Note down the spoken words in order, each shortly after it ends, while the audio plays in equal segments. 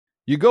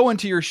You go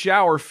into your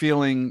shower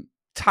feeling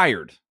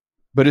tired,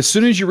 but as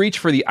soon as you reach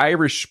for the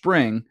Irish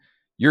Spring,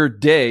 your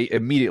day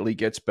immediately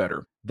gets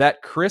better.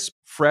 That crisp,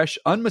 fresh,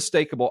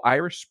 unmistakable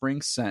Irish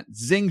Spring scent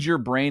zings your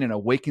brain and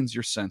awakens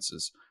your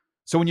senses.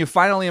 So when you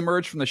finally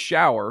emerge from the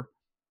shower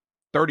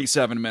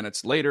 37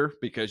 minutes later,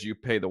 because you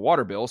pay the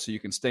water bill so you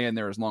can stay in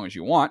there as long as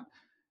you want,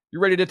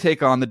 you're ready to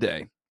take on the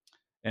day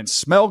and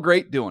smell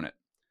great doing it.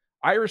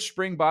 Irish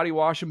Spring Body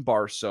Wash and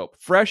Bar Soap.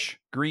 Fresh,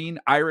 green,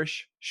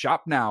 Irish.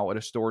 Shop now at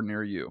a store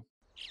near you.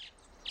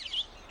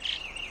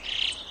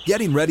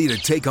 Getting ready to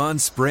take on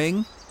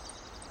spring?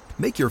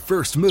 Make your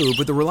first move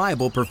with the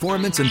reliable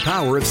performance and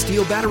power of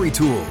Steel battery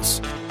tools.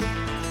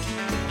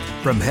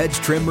 From hedge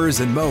trimmers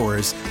and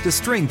mowers to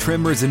string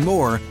trimmers and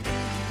more,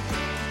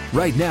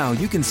 right now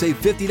you can save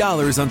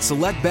 $50 on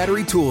select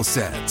battery tool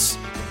sets.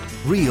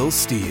 Real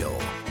Steel.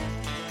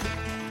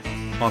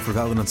 Offer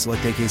valid on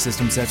select AK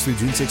system sets through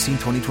June 16,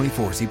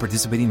 2024. See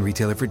participating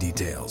retailer for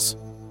details.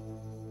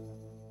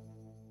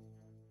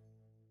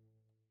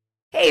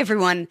 Hey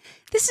everyone,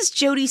 this is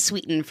Jodie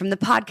Sweetin from the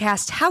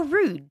podcast How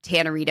Rude,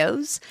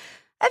 Tanneritos.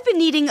 I've been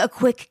needing a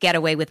quick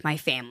getaway with my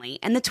family,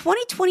 and the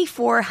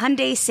 2024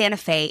 Hyundai Santa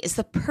Fe is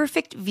the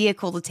perfect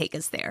vehicle to take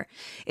us there.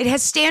 It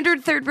has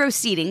standard third-row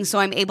seating, so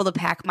I'm able to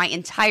pack my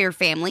entire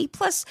family,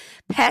 plus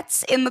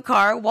pets, in the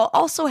car, while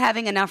also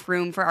having enough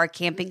room for our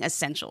camping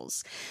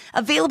essentials.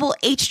 Available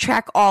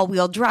H-Track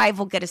all-wheel drive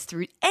will get us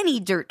through any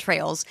dirt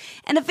trails,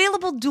 and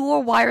available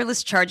dual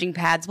wireless charging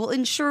pads will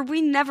ensure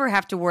we never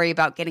have to worry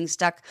about getting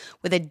stuck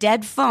with a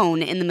dead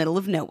phone in the middle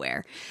of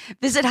nowhere.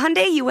 Visit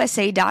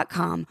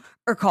HyundaiUSA.com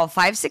or call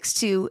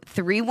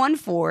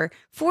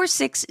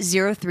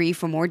 562-314-4603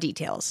 for more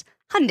details.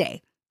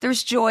 Hyundai,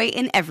 there's joy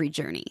in every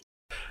journey.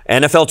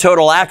 NFL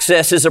Total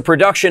Access is a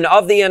production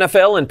of the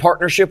NFL in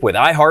partnership with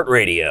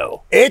iHeartRadio.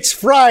 It's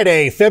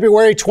Friday,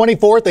 February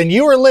 24th, and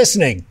you are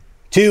listening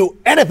to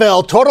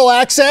NFL Total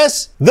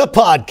Access, the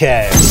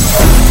podcast.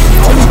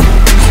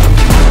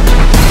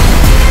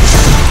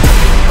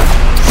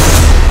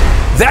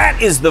 That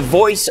is the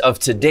voice of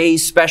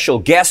today's special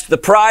guest, the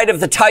pride of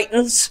the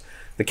Titans,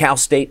 the Cal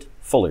State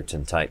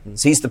Fullerton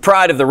Titans. He's the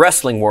pride of the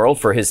wrestling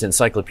world for his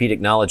encyclopedic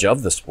knowledge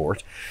of the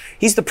sport.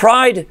 He's the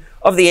pride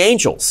of the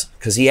Angels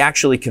because he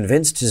actually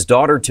convinced his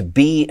daughter to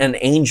be an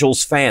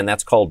Angels fan.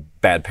 That's called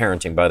bad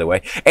parenting, by the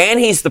way. And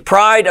he's the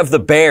pride of the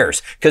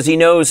Bears because he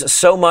knows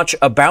so much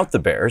about the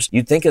Bears.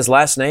 You'd think his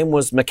last name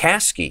was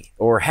McCaskey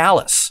or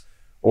Hallis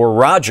or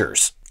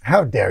Rogers.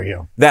 How dare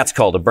you? That's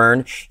called a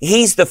burn.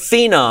 He's the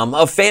phenom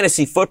of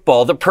fantasy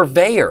football, the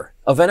purveyor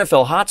of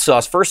NFL hot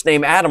sauce. First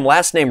name Adam,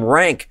 last name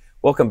Rank.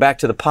 Welcome back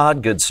to the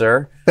pod, good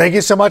sir. Thank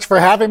you so much for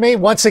having me.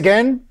 Once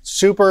again,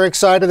 super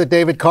excited that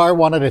David Carr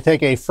wanted to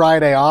take a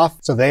Friday off,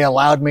 so they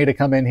allowed me to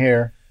come in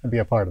here and be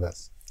a part of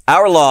this.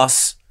 Our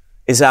loss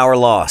is our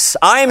loss.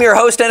 I am your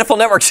host, NFL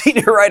Network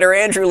senior writer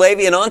Andrew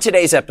Levy, and on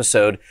today's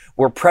episode,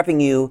 we're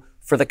prepping you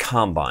for the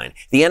Combine,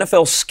 the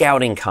NFL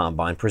Scouting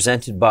Combine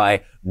presented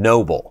by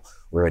Noble,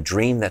 where a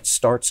dream that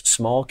starts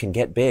small can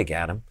get big,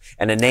 Adam,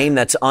 and a name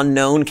that's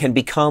unknown can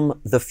become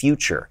the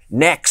future.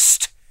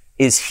 Next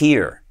is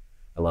here.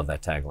 I love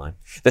that tagline.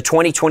 The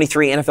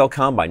 2023 NFL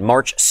Combine,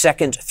 March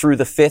 2nd through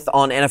the 5th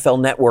on NFL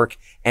Network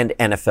and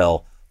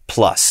NFL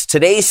Plus.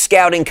 Today's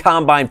Scouting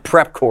Combine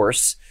prep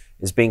course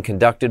is being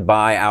conducted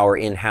by our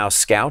in-house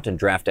scout and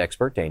draft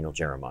expert, Daniel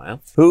Jeremiah,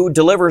 who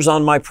delivers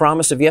on my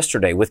promise of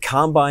yesterday with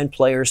Combine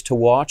players to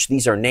watch.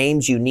 These are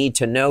names you need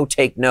to know.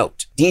 Take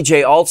note.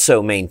 DJ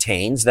also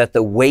maintains that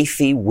the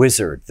wafy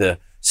wizard, the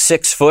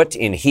 6 foot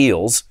in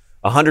heels,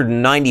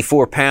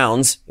 194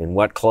 pounds in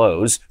wet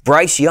clothes,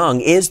 Bryce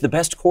Young is the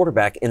best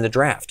quarterback in the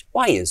draft.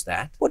 Why is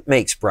that? What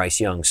makes Bryce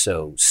Young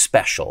so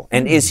special?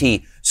 And is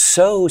he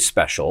so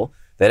special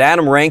that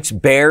Adam Rank's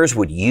Bears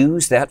would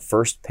use that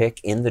first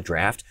pick in the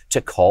draft to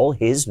call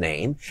his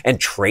name and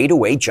trade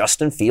away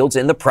Justin Fields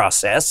in the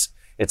process?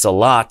 It's a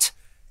lot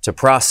to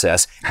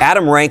process.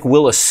 Adam Rank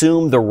will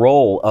assume the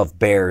role of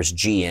Bears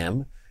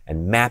GM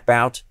and map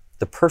out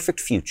the perfect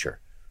future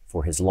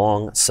for his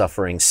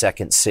long-suffering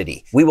second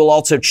city. We will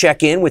also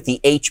check in with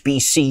the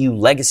HBCU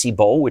Legacy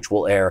Bowl, which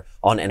will air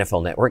on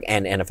NFL Network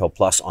and NFL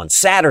Plus on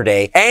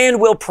Saturday,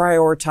 and we'll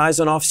prioritize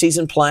an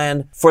off-season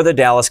plan for the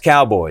Dallas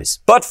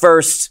Cowboys. But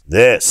first,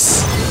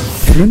 this.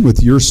 Come in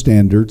with your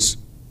standards,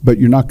 but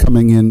you're not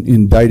coming in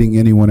indicting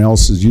anyone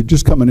else's. You're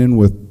just coming in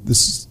with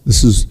this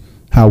is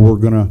how we're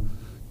going to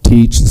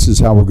teach, this is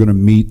how we're going to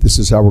meet, this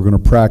is how we're going to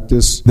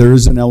practice. There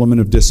is an element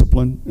of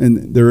discipline,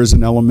 and there is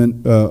an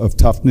element of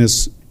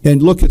toughness.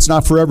 And look, it's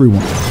not for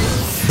everyone.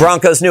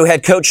 Broncos' new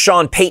head coach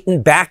Sean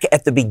Payton back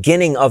at the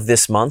beginning of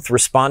this month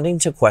responding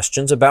to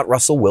questions about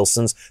Russell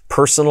Wilson's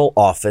personal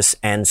office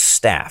and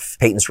staff.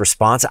 Payton's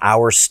response,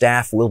 our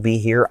staff will be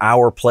here,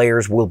 our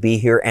players will be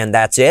here, and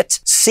that's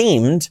it,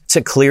 seemed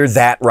to clear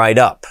that right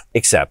up.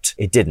 Except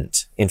it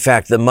didn't. In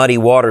fact, the muddy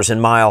waters in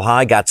Mile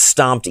High got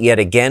stomped yet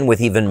again with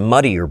even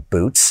muddier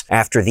boots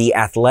after The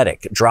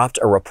Athletic dropped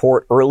a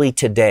report early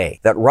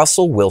today that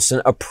Russell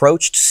Wilson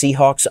approached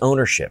Seahawks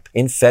ownership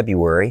in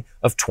February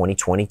of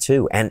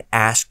 2022 and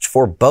asked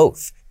for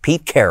both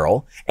Pete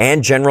Carroll,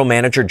 and general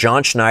manager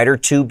John Schneider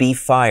to be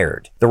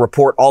fired. The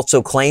report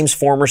also claims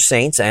former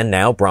Saints and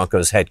now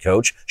Broncos head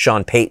coach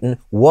Sean Payton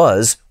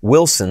was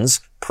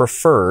Wilson's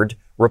preferred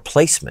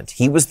replacement.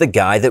 He was the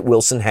guy that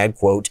Wilson had,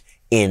 quote,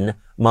 in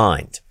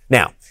mind.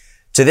 Now,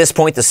 to this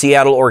point, the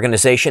Seattle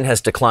organization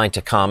has declined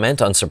to comment,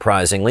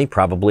 unsurprisingly,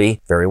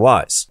 probably very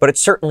wise. But it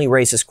certainly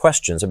raises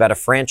questions about a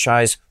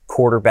franchise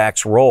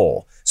quarterback's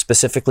role,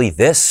 specifically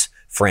this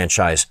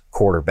franchise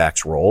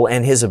quarterback's role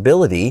and his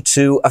ability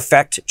to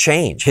affect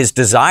change, his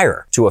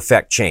desire to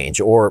affect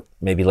change, or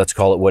maybe let's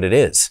call it what it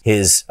is,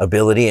 his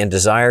ability and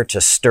desire to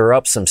stir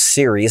up some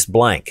serious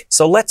blank.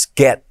 So let's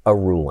get a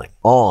ruling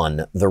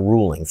on the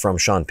ruling from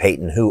Sean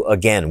Payton, who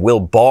again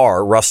will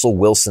bar Russell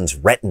Wilson's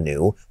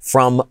retinue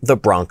from the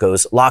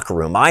Broncos locker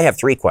room. I have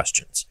 3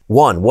 questions.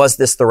 1, was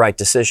this the right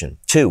decision?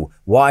 2,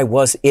 why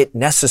was it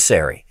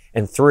necessary?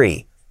 And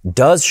 3,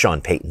 does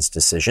Sean Payton's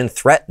decision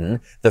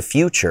threaten the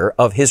future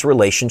of his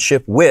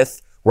relationship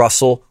with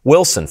Russell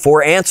Wilson?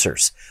 4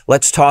 answers.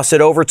 Let's toss it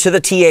over to the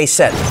TA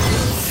set.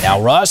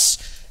 Now,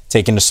 Russ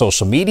taken to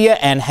social media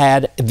and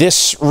had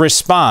this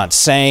response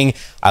saying,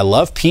 "I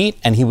love Pete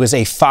and he was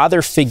a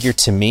father figure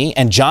to me,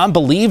 and John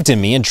believed in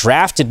me and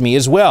drafted me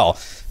as well.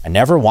 I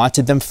never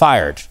wanted them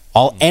fired.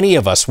 All any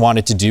of us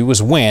wanted to do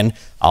was win.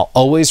 I'll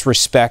always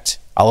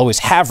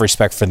have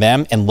respect for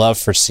them and love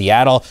for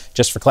Seattle."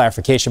 Just for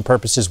clarification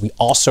purposes, we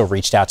also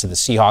reached out to the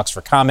Seahawks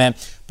for comment,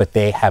 but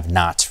they have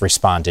not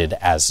responded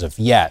as of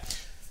yet.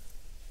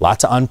 A lot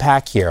to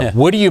unpack here. Yeah.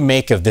 What do you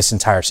make of this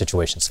entire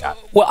situation, Scott?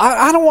 Well,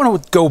 I don't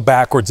want to go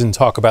backwards and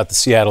talk about the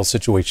Seattle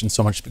situation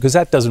so much because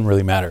that doesn't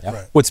really matter. Yep.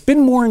 Right. What's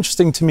been more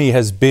interesting to me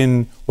has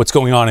been what's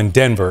going on in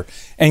Denver.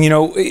 And, you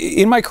know,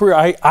 in my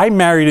career, I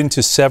married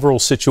into several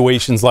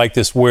situations like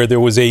this where there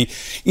was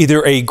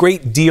either a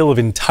great deal of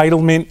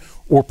entitlement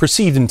or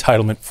perceived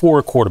entitlement for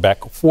a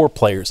quarterback, for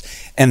players.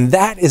 And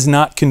that is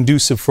not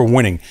conducive for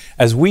winning.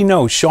 As we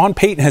know, Sean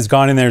Payton has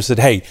gone in there and said,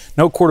 hey,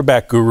 no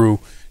quarterback guru,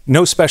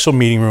 no special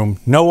meeting room,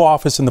 no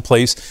office in the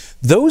place.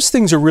 Those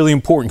things are really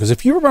important because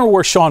if you remember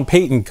where Sean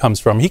Payton comes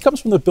from, he comes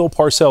from the Bill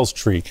Parcells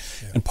tree.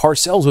 Yeah. And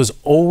Parcells was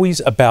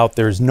always about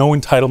there's no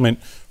entitlement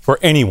for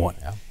anyone.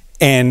 Yeah.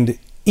 And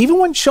even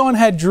when Sean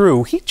had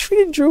Drew, he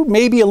treated Drew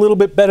maybe a little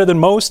bit better than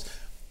most,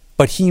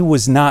 but he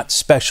was not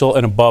special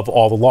and above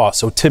all the law.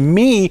 So to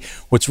me,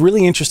 what's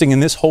really interesting in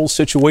this whole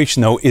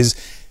situation, though, is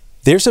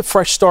there's a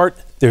fresh start.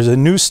 There's a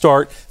new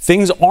start.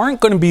 Things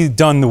aren't going to be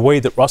done the way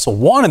that Russell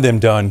wanted them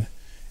done.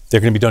 They're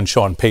going to be done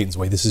Sean Payton's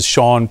way. This is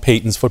Sean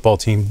Payton's football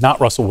team,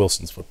 not Russell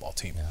Wilson's football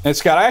team. Yeah. And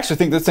Scott, I actually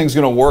think this thing's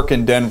going to work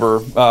in Denver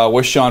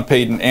with Sean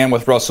Payton and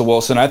with Russell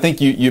Wilson. I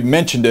think you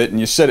mentioned it and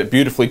you said it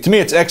beautifully. To me,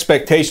 it's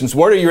expectations.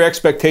 What are your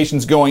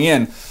expectations going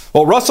in?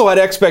 Well, Russell had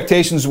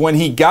expectations when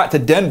he got to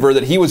Denver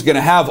that he was going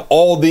to have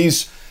all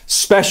these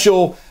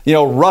special,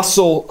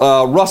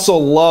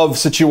 Russell love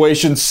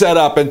situations set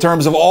up in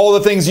terms of all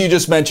the things you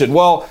just mentioned.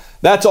 Well,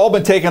 that's all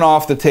been taken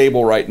off the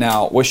table right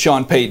now with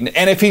Sean Payton.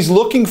 And if he's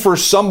looking for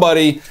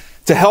somebody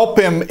to help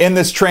him in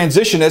this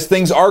transition, as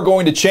things are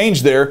going to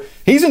change there,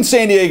 he's in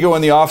San Diego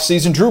in the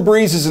offseason. Drew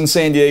Brees is in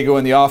San Diego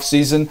in the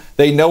offseason.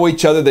 They know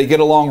each other. They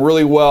get along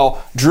really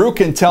well. Drew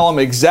can tell him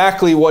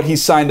exactly what he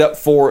signed up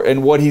for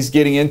and what he's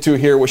getting into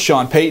here with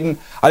Sean Payton.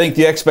 I think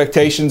the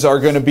expectations are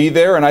going to be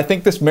there, and I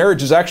think this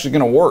marriage is actually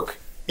going to work.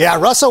 Yeah,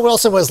 Russell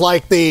Wilson was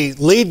like the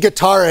lead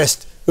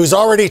guitarist who's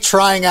already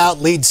trying out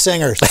lead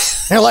singers.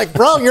 And you're like,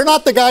 bro, you're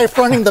not the guy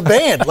fronting the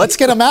band. Let's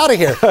get him out of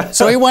here.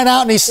 So he went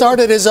out and he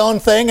started his own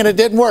thing, and it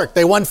didn't work.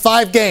 They won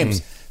 5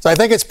 games. So I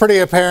think it's pretty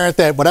apparent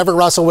that whatever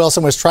Russell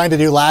Wilson was trying to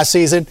do last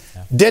season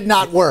did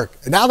not work.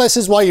 Now this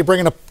is why you bring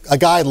in a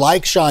guy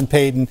like Sean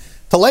Payton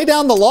to lay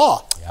down the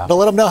law, to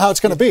let him know how it's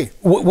going to be.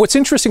 What's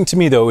interesting to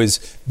me, though, is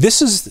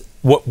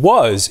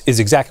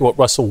exactly what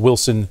Russell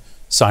Wilson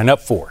signed up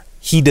for.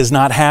 He does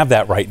not have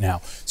that right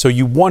now. So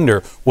you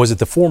wonder, was it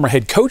the former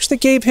head coach that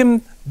gave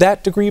him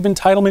that degree of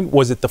entitlement?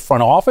 Was it the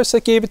front office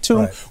that gave it to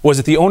him? Was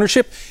it the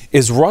ownership?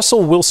 Is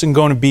Russell Wilson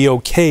going to be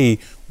okay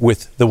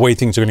with the way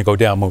things are going to go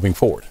down moving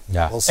forward?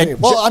 Yeah. We'll see.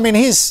 Well, I mean,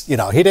 he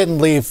didn't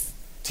leave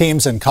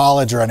teams in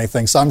college or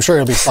anything, so I'm sure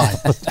he'll be fine.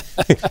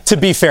 To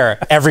be fair,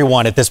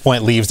 everyone at this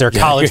point leaves their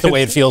college the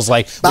way it feels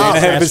like.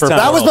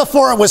 That was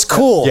before it was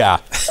cool. Yeah.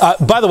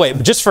 By the way,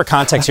 just for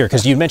context here,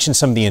 because you mentioned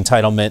some of the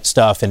entitlement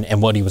stuff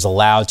and what he was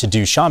allowed to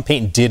do, Sean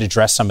Payton did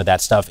address some of that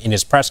stuff in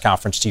his press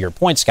conference, to your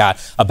point, Scott,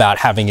 about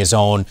having his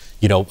own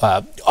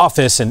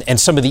office and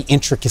some of the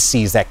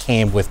intricacies that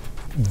came with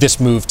this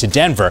move to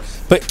Denver.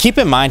 But keep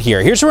in mind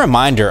here's a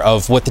reminder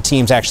of what the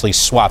teams actually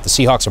swapped, the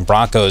Seahawks and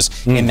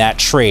Broncos, in that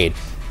trade.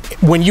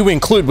 When you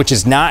include, which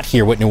is not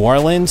here, what New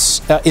Orleans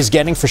is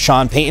getting for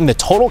Sean Payton, the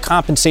total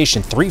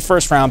compensation, 3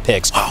 first-round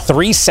picks,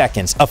 3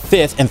 seconds, a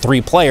fifth, and 3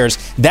 players,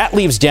 that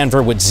leaves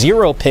Denver with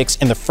 0 picks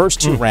in the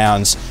first 2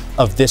 rounds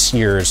of this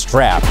year's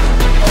draft.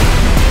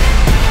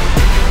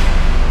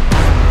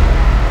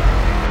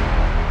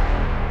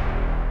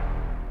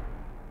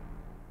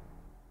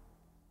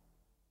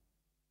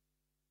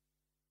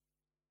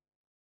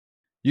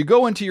 You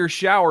go into your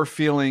shower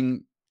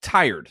feeling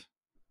tired.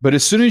 But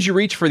as soon as you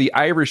reach for the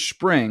Irish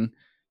Spring,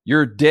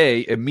 your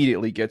day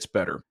immediately gets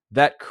better.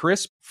 That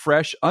crisp,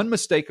 fresh,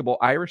 unmistakable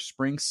Irish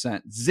Spring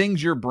scent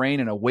zings your brain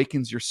and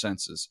awakens your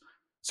senses.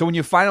 So when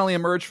you finally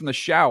emerge from the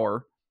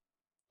shower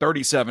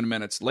 37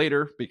 minutes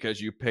later, because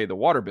you pay the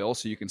water bill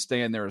so you can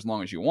stay in there as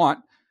long as you want,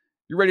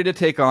 you're ready to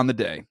take on the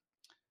day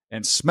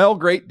and smell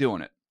great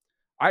doing it.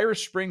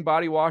 Irish Spring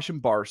Body Wash and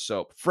Bar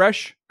Soap.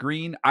 Fresh,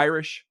 green,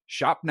 Irish.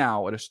 Shop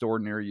now at a store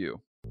near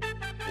you.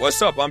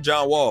 What's up? I'm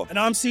John Wall. And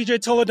I'm CJ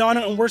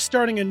Toledano, and we're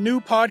starting a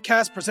new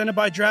podcast presented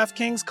by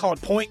DraftKings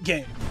called Point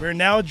Game. We're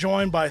now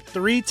joined by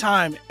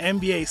 3-time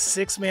NBA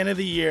Sixth Man of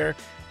the Year,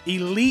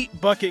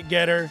 elite bucket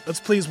getter. Let's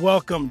please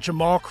welcome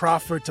Jamal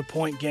Crawford to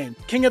Point Game.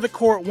 King of the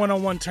Court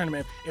one-on-one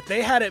tournament. If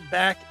they had it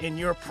back in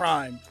your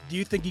prime, do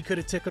you think you could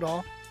have took it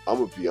all? I'm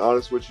going to be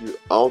honest with you.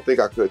 I don't think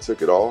I could have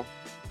took it all,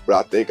 but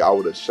I think I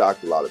would have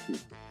shocked a lot of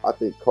people. I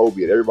think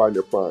Kobe and everybody in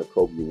their prime,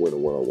 Kobe would win a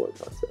one-on-one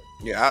contest.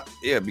 Yeah,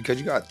 because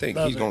you got to think,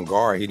 he's going to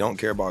guard. He don't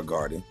care about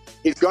guarding.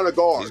 He's going to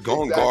guard. He's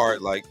going to guard.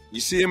 Like,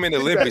 you see him in the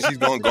Olympics, he's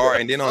going to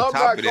guard. And then on top of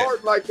that. I'm not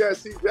guarding like that,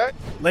 see that?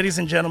 Ladies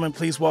and gentlemen,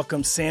 please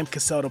welcome Sam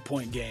Cassell to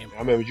Point Game. I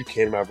remember you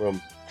came out from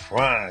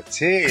prime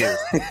 10.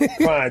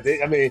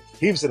 I mean,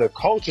 he was in a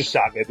culture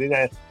shock. And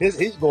then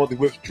he's going through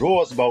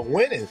withdrawals about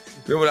winning.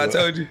 Remember what I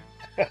told you?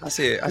 I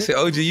said,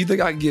 OG, you think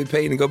I can get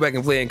paid and go back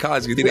and play in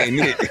college because it ain't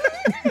it?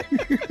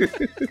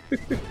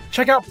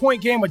 Check out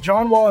Point Game with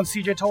John Wall and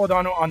CJ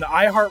Toledano on the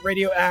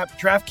iHeartRadio app,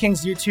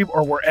 DraftKings YouTube,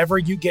 or wherever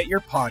you get your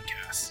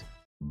podcasts.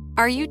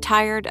 Are you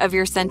tired of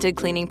your scented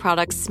cleaning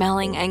products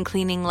smelling and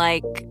cleaning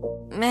like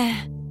meh?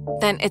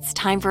 Then it's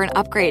time for an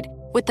upgrade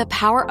with the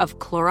power of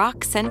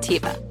Clorox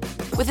Scentiva.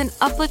 With an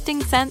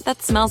uplifting scent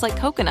that smells like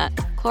coconut,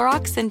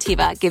 Clorox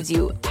Scentiva gives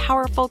you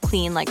powerful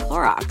clean like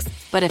Clorox,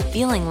 but a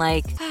feeling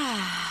like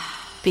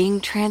being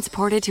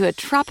transported to a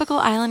tropical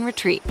island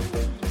retreat.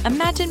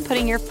 Imagine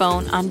putting your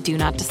phone on Do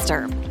Not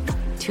Disturb,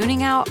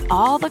 tuning out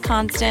all the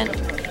constant,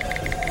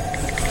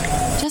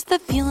 just the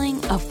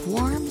feeling of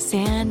warm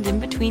sand in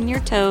between your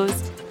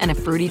toes and a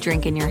fruity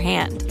drink in your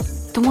hand.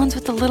 The ones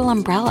with the little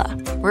umbrella.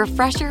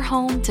 Refresh your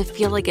home to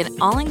feel like an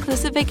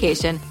all-inclusive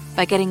vacation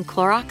by getting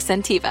Clorox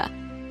Scentiva.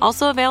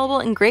 Also available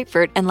in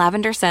grapefruit and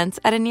lavender scents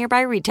at a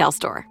nearby retail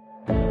store.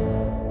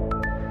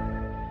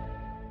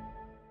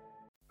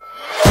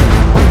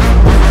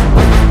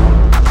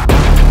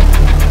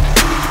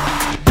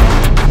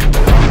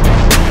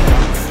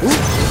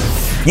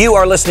 You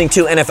are listening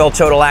to NFL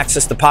Total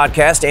Access, the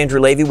podcast.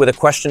 Andrew Levy with a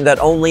question that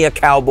only a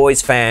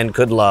Cowboys fan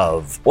could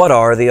love. What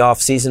are the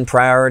offseason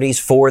priorities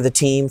for the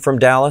team from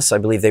Dallas? I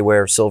believe they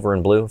wear silver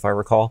and blue, if I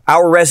recall.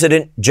 Our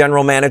resident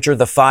general manager,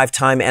 the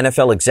 5-time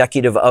NFL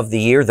Executive of the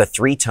Year, the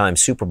 3-time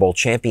Super Bowl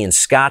champion,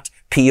 Scott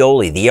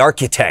Pioli, the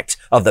architect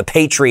of the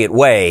Patriot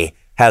Way,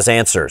 has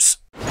answers.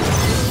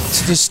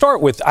 To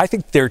start with, I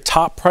think their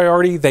top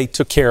priority they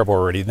took care of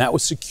already, and that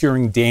was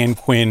securing Dan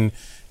Quinn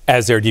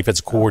as their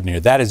defensive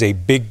coordinator. That is a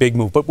big, big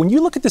move. But when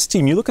you look at this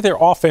team, you look at their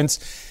offense,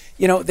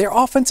 their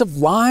offensive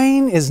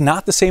line is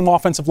not the same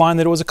offensive line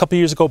that it was a couple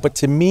years ago, but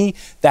to me,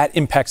 that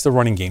impacts the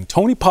running game.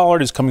 Tony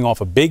Pollard is coming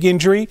off a big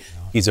injury.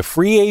 He's a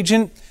free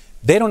agent.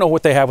 They don't know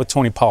what they have with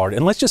Tony Pollard.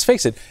 And let's just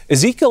face it,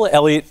 Ezekiel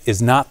Elliott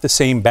is not the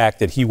same back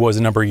that he was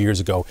a number of years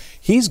ago.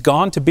 He's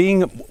gone to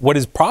being what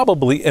is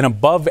probably an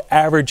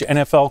above-average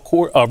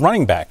NFL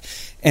running back.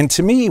 And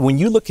to me, when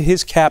you look at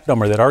his cap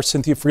number that our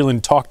Cynthia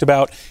Freeland talked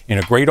about in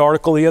a great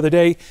article the other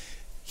day,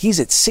 he's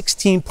at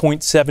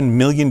 $16.7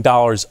 million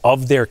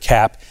of their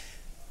cap.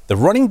 The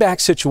running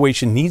back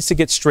situation needs to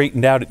get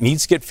straightened out. It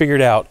needs to get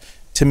figured out.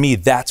 To me,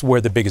 that's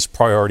where the biggest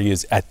priority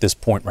is at this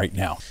point right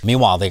now.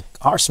 Meanwhile, there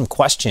are some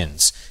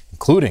questions,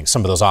 including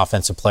some of those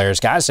offensive players,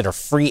 guys that are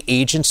free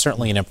agents,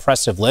 certainly an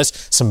impressive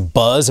list. Some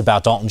buzz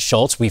about Dalton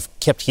Schultz. We've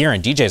kept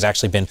hearing DJ's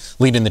actually been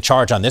leading the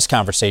charge on this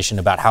conversation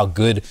about how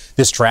good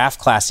this draft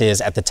class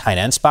is at the tight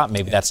end spot.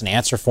 Maybe that's an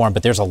answer for him,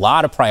 but there's a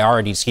lot of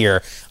priorities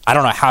here. I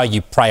don't know how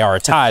you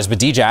prioritize, but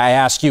DJ, I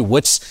ask you,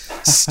 what's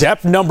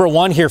step number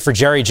one here for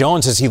Jerry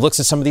Jones as he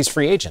looks at some of these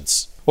free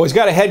agents? Well, he's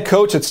got a head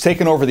coach that's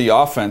taken over the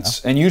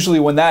offense, and usually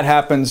when that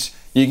happens,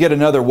 you get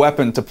another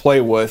weapon to play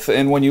with.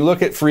 And when you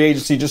look at free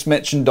agency, you just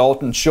mentioned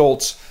Dalton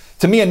Schultz.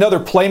 To me, another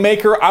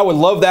playmaker. I would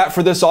love that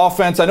for this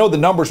offense. I know the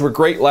numbers were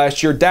great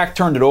last year. Dak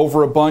turned it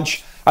over a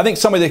bunch. I think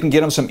somebody that can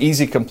get them some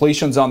easy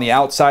completions on the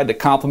outside to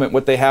complement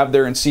what they have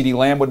there in CeeDee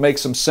Lamb would make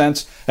some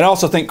sense. And I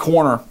also think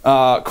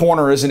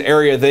corner is an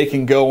area they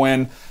can go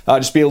in,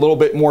 just be a little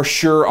bit more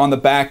sure on the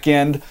back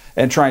end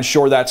and try and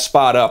shore that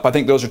spot up. I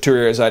think those are two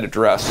areas I'd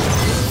address.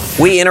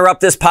 We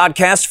interrupt this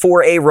podcast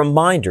for a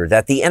reminder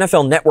that the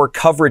NFL Network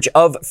coverage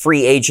of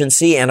free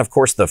agency and, of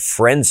course, the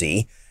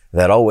frenzy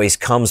that always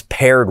comes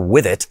paired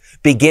with it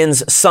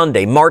begins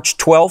Sunday, March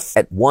 12th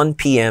at 1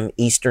 p.m.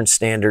 Eastern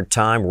Standard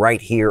Time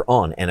right here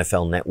on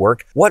NFL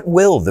Network. What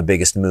will the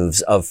biggest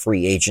moves of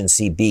free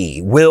agency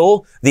be?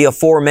 Will the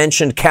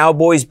aforementioned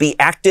Cowboys be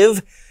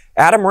active?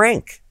 Adam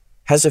Rank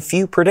has a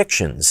few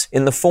predictions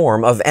in the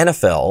form of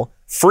NFL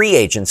free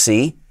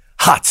agency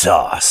hot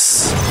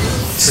sauce.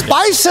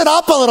 Spice it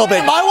up a little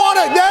bit.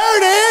 There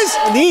it is.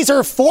 These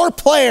are 4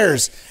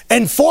 players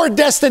and 4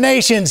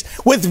 destinations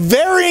with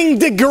varying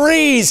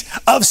degrees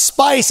of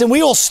spice. And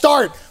we will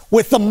start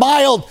with the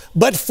mild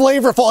but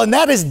flavorful. And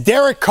that is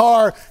Derek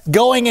Carr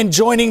going and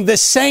joining the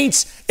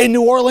Saints in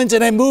New Orleans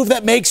in a move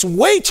that makes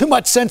way too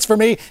much sense for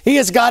me. He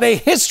has got a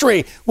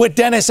history with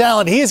Dennis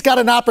Allen. He has got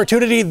an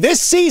opportunity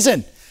this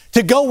season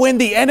to go win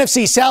the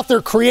NFC South.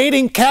 They're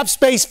creating cap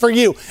space for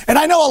you. And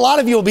I know a lot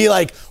of you will be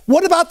like,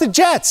 what about the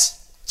Jets?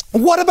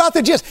 What about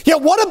the Jets? Yeah,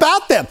 what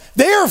about them?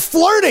 They are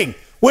flirting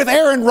with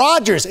Aaron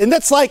Rodgers. And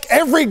that's like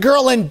every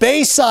girl in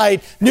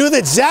Bayside knew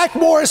that Zach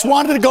Morris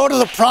wanted to go to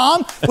the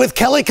prom with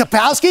Kelly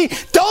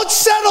Kapowski. Don't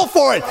settle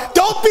for it.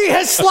 Don't be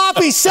his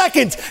sloppy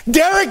seconds.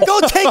 Derek, go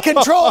take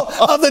control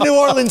of the New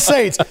Orleans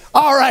Saints.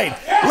 All right,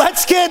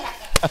 let's get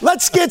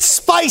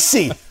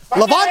spicy.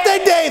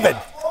 Levante David,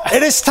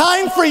 it is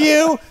time for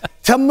you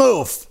to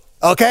move.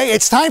 Okay,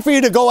 it's time for you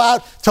to go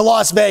out to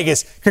Las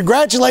Vegas.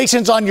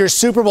 Congratulations on your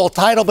Super Bowl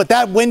title, but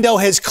that window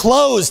has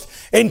closed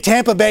in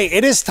Tampa Bay.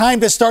 It is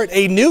time to start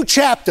a new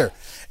chapter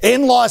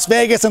in Las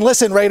Vegas. And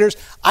listen, Raiders,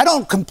 I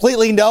don't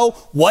completely know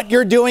what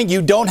you're doing.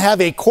 You don't have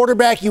a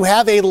quarterback. You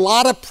have a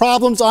lot of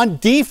problems on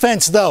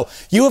defense, though.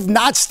 You have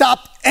not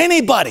stopped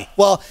anybody.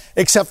 Well,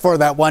 except for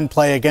that one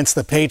play against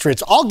the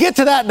Patriots. I'll get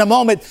to that in a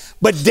moment.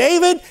 But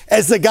David,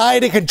 as the guy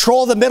to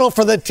control the middle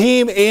for the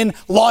team in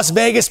Las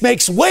Vegas,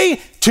 makes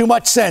way too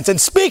much sense. And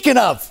speaking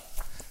of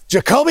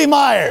Jakobi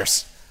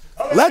Meyers,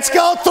 let's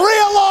go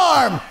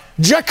 3-alarm.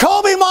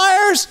 Jakobi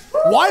Meyers,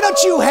 why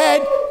don't you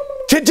head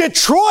to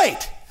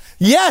Detroit?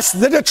 Yes,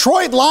 the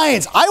Detroit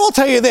Lions. I will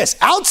tell you this,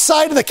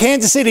 outside of the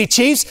Kansas City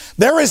Chiefs,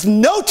 there is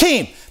no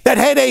team that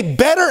had a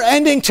better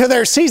ending to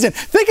their season.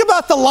 Think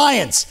about the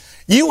Lions.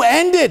 You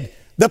ended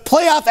the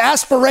playoff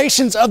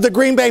aspirations of the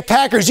Green Bay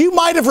Packers. You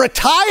might have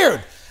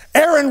retired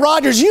Aaron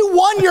Rodgers. You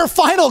won your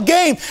final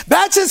game.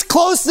 That's as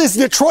close as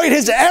Detroit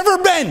has ever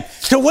been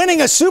to winning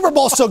a Super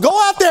Bowl. So go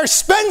out there,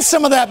 spend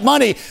some of that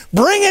money,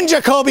 bring in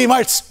Jakobi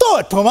Meyers. Throw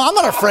it, Puma. I'm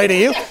not afraid of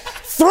you.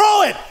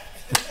 Throw it.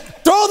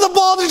 Throw the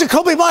ball to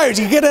Jakobi Meyers.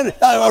 You get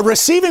a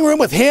receiving room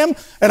with him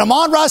and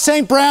Amon-Ra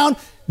St. Brown,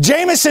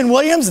 Jameson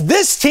Williams.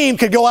 This team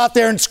could go out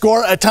there and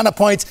score a ton of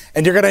points,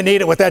 and you're going to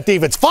need it with that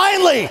defense.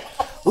 Finally,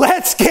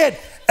 let's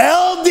get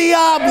El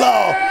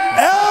Diablo,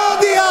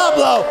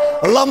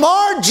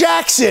 Lamar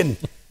Jackson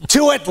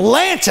to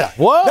Atlanta.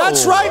 Whoa.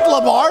 That's right,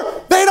 Lamar.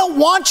 They don't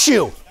want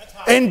you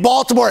in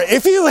Baltimore.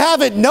 If you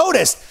haven't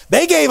noticed,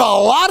 they gave a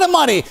lot of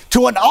money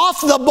to an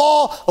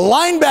off-the-ball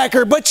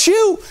linebacker, but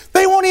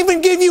they won't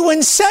even give you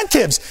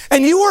incentives.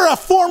 And you were a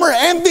former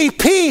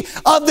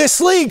MVP of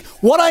this league.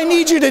 What I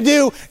need you to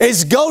do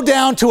is go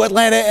down to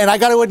Atlanta, and I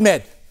got to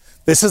admit,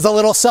 this is a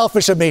little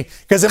selfish of me,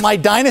 because in my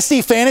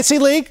Dynasty Fantasy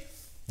League,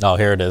 oh,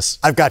 here it is.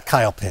 I've got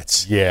Kyle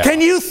Pitts. Yeah.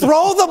 Can you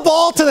throw the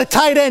ball to the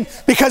tight end?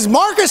 Because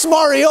Marcus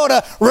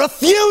Mariota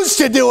refused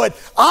to do it.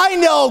 I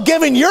know,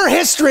 given your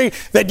history,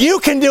 that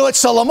you can do it.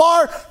 So,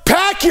 Lamar,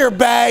 pack your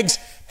bags,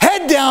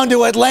 head down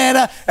to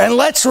Atlanta, and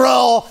let's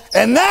roll.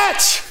 And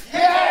that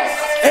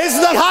is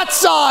the hot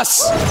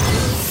sauce.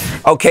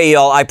 Okay,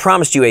 y'all, I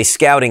promised you a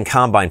scouting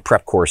combine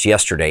prep course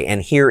yesterday,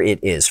 and here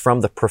it is from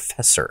the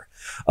professor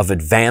of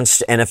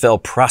advanced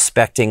NFL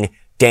prospecting,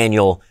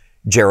 Daniel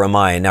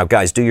Jeremiah. Now,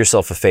 guys, do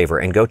yourself a favor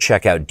and go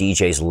check out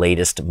DJ's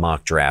latest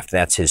mock draft.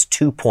 That's his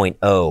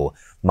 2.0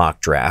 mock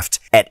draft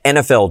at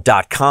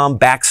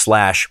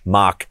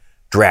NFL.com/mock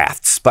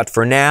drafts. But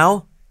for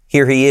now,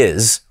 here he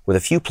is with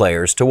a few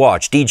players to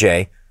watch.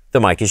 DJ, the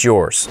mic is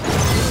yours.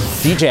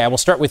 DJ, I will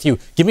start with you.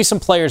 Give me some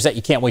players that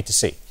you can't wait to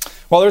see.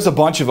 Well, there's a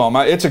bunch of them.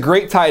 It's a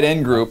great tight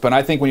end group, and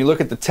I think when you look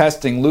at the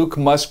testing, Luke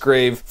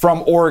Musgrave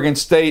from Oregon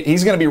State,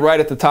 he's going to be right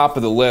at the top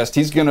of the list.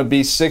 He's going to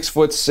be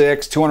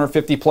 6'6",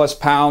 250-plus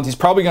pounds. He's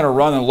probably going to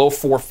run in low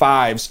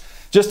 4.5s.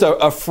 Just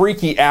a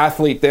freaky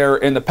athlete there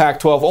in the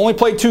Pac-12. Only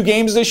played 2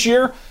 games this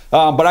year,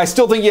 but I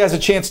still think he has a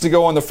chance to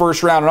go in the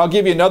first round. And I'll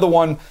give you another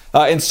one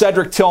in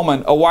Cedric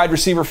Tillman, a wide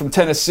receiver from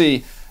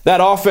Tennessee. That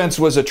offense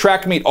was a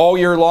track meet all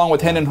year long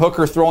with Hendon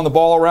Hooker throwing the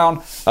ball around.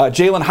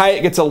 Jalen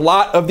Hyatt gets a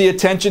lot of the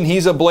attention.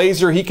 He's a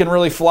blazer. He can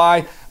really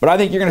fly. But I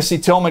think you're going to see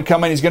Tillman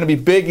come in. He's going to be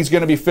big. He's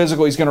going to be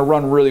physical. He's going to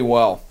run really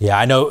well. Yeah,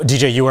 I know,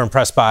 DJ, you were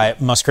impressed by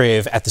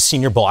Musgrave at the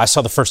Senior Bowl. I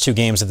saw the first 2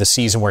 games of the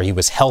season where he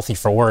was healthy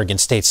for Oregon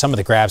State. Some of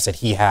the grabs that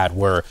he had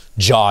were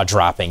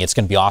jaw-dropping. It's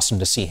going to be awesome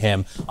to see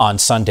him on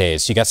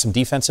Sundays. You got some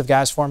defensive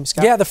guys for him,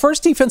 Scott? Yeah, the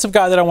first defensive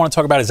guy that I want to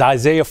talk about is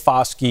Isaiah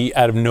Foskey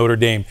out of Notre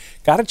Dame.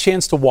 Got a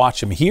chance to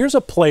watch him. Here's a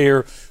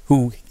player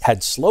who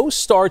had slow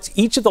starts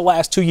each of the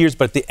last 2 years,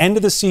 but at the end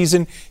of the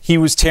season, he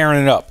was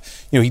tearing it up.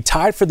 You know, he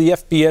tied for the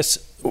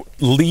FBS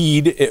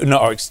lead,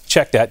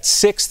 check that,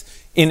 6th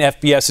in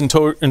FBS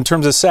in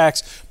terms of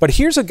sacks. But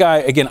here's a guy,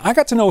 again, I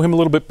got to know him a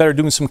little bit better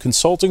doing some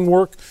consulting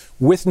work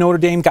with Notre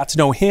Dame, got to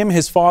know him,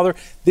 his father.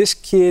 This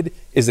kid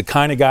is the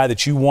kind of guy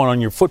that you want on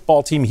your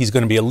football team. He's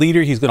going to be a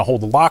leader. He's going to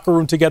hold the locker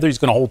room together. He's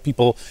going to hold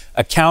people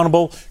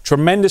accountable.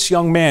 Tremendous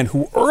young man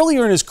who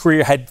earlier in his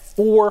career had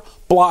 4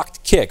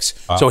 blocked kicks.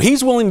 Wow. So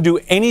he's willing to do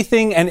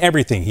anything and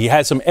everything. He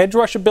has some edge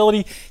rush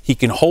ability. He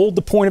can hold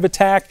the point of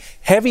attack.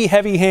 Heavy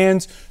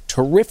hands.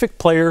 Terrific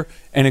player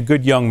and a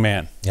good young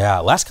man. Yeah,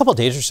 last couple of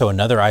days or so,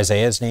 another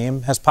Isaiah's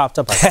name has popped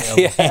up.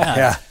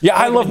 Yeah,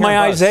 I love my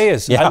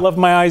Isaiahs. Yeah. I love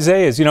my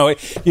Isaiahs.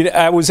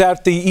 I was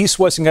at the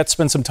East-West and got to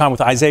spend some time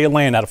with Isaiah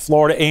Land out of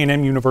Florida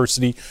A&M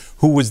University,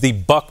 who was the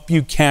Buck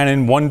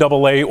Buchanan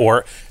 1AA,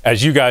 or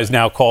as you guys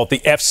now call it, the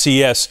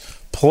FCS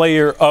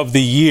Player of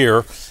the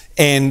Year.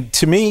 And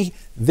to me,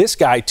 this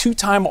guy,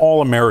 2-time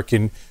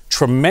All-American,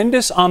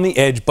 tremendous on the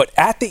edge, but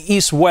at the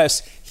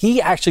East-West, he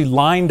actually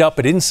lined up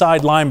at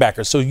inside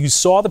linebacker. So you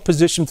saw the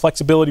position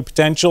flexibility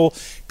potential.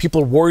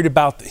 People are worried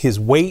about his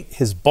weight,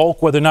 his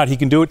bulk, whether or not he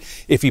can do it.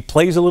 If he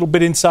plays a little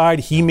bit inside,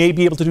 he may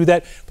be able to do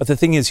that. But the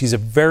thing is, he's a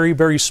very,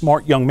 very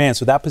smart young man.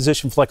 So that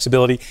position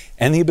flexibility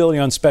and the ability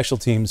on special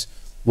teams,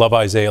 love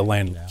Isaiah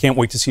Land. Can't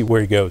wait to see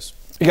where he goes.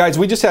 Hey guys,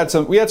 we had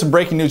some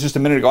breaking news just a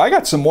minute ago. I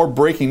got some more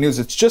breaking news.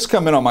 It's just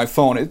come in on my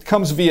phone. It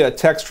comes via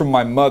text from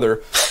my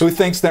mother, who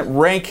thinks that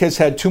Rank has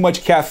had too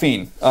much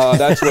caffeine.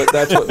 That's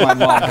what my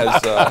mom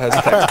has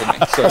texted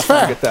me. So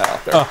I get that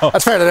out there.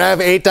 That's fair. Did I have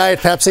 8 Diet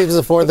Pepsis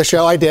before the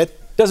show? I did.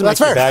 Doesn't make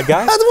you a bad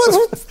guy. I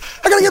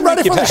got to get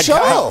ready for the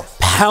show.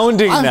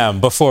 Pounding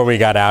them before we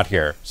got out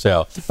here.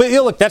 So, but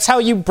look, that's how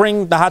you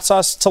bring the hot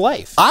sauce to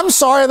life. I'm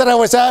sorry that I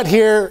was out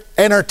here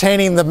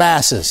entertaining the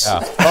masses.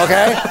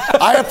 Okay?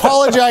 I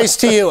apologize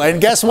to you.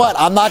 And guess what?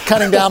 I'm not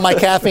cutting down my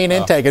caffeine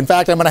intake. In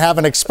fact, I'm going to have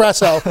an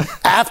espresso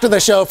after the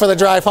show for the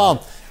drive home.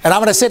 And I'm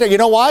going to sit there. You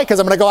know why? Because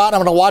I'm going to go out and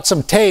I'm going to watch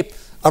some tape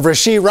of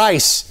Rashee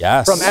Rice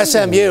from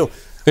SMU.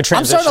 Good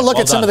transition. I'm starting to look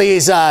at some of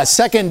these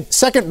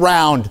second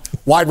round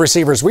wide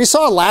receivers. We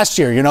saw last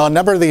year, a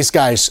number of these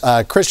guys,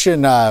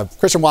 Christian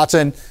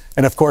Watson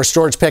and, of course,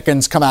 George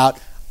Pickens come out.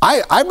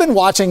 I've been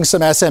watching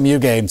some SMU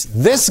games.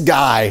 This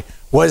guy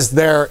was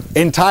their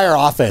entire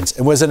offense.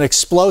 It was an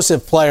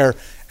explosive player,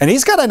 and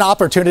he's got an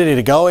opportunity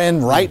to go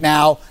in right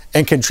now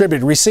and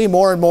contribute. We see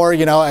more and more,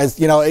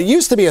 it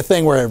used to be a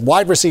thing where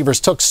wide receivers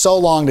took so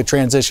long to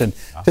transition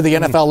to the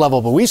NFL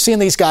level, but we've seen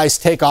these guys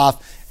take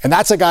off. And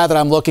that's a guy that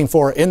I'm looking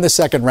for in the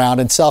second round.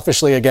 And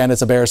selfishly, again,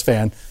 as a Bears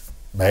fan,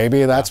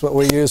 maybe that's what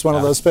we use one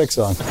of those picks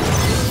on.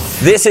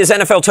 This is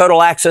NFL Total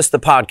Access, the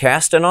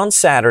podcast. And on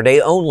Saturday,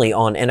 only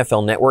on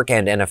NFL Network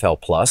and NFL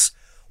Plus,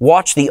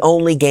 watch the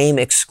only game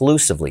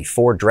exclusively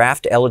for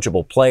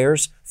draft-eligible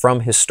players from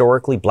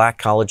historically black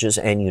colleges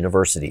and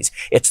universities.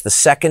 It's the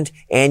second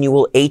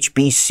annual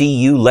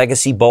HBCU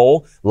Legacy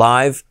Bowl,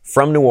 live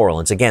from New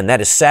Orleans. Again,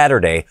 that is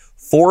Saturday,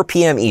 4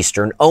 p.m.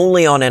 Eastern,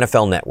 only on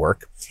NFL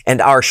Network. And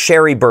our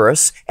Sherry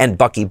Burris and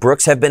Bucky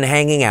Brooks have been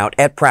hanging out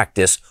at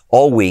practice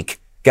all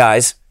week.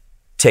 Guys,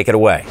 take it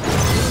away.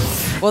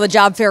 Well, the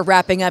job fair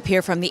wrapping up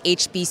here from the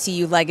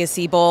HBCU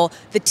Legacy Bowl.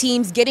 The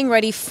teams getting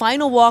ready,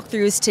 final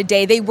walkthroughs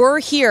today. They were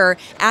here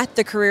at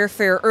the career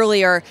fair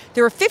earlier.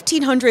 There were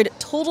 1,500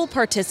 total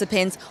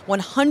participants,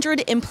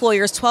 100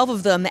 employers, 12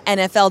 of them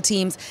NFL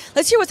teams.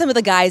 Let's hear what some of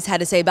the guys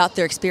had to say about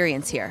their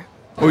experience here.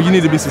 Well, you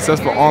need to be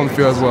successful on the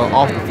field as well,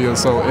 off the field.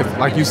 So, if,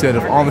 like you said,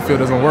 if on the field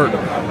doesn't work,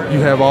 you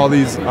have all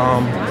these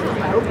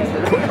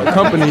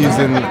companies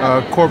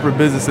and corporate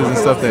businesses and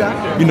stuff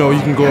that, you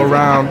can go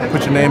around,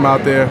 put your name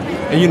out there.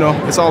 And,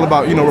 it's all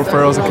about,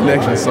 referrals and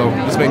connections. So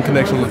just making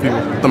connections with people.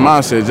 The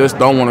mindset, just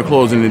don't want to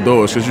close any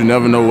doors because you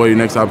never know where your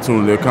next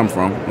opportunity will come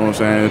from. You know what I'm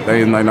saying?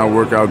 Things might not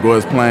work out, go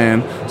as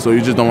planned. So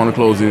you just don't want to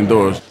close any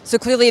doors. So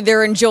clearly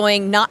they're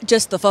enjoying not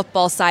just the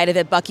football side of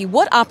it, Bucky.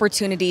 What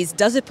opportunities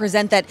does it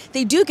present that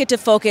they do get to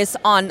focus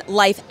on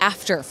life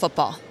after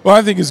football? Well,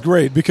 I think it's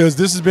great because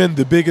this has been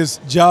the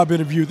biggest job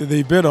interview that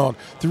they've been on.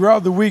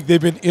 Throughout the week,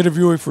 they've been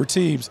interviewing for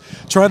teams,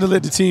 trying to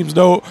let the teams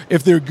know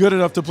if they're good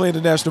enough to play in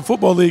the National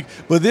Football League.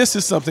 But this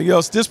is something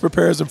else. This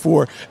prepares them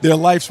for their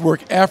life's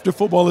work after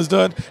football is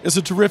done. It's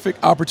a terrific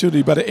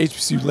opportunity by the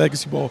HBCU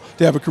Legacy Bowl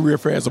to have a career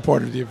fair as a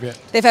part of the event.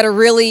 They've had a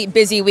really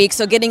busy week,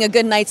 so getting a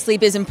good night's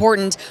sleep is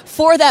important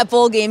for that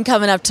bowl game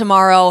coming up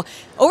tomorrow.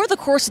 Over the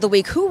course of the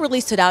week, who really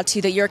stood out to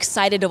you that you're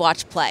excited to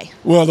watch play?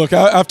 Well, look,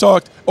 I've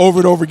talked over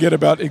and over again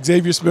about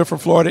Xavier Smith from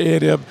Florida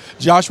A&M,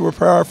 Joshua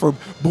Pryor from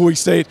Bowie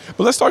State.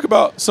 But let's talk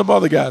about some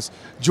other guys.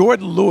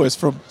 Jordan Lewis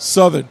from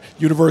Southern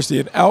University,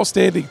 an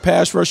outstanding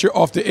pass rusher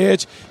off the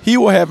edge. He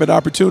will have an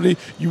opportunity.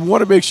 You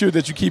want to make sure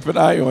that you keep an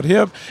eye on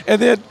him.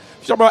 And then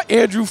talk about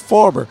Andrew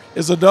Farmer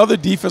is another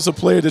defensive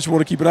player that you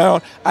want to keep an eye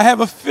on. I have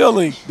a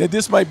feeling that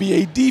this might be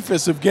a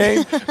defensive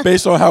game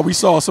based on how we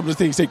saw some of the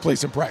things take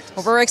place in practice.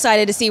 Well, we're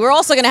excited to see. We're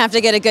also going to have to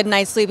get a good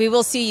night's sleep. We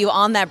will see you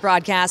on that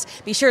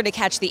broadcast. Be sure to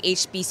catch the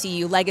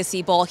HBCU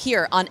Legacy Bowl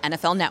here on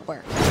NFL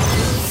Network.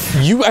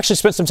 You actually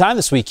spent some time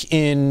this week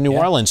in New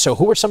Orleans. So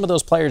who are some of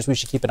those players we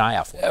should keep an eye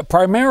out for?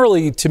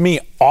 Primarily, to me,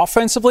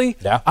 offensively,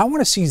 I want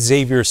to see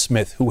Xavier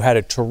Smith, who had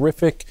a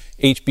terrific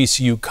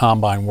HBCU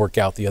combine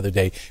workout the other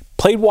day.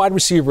 Played wide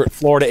receiver at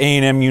Florida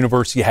A&M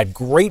University, had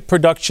great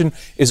production,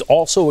 is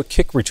also a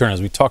kick returner.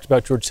 As we talked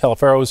about George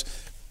Telefero's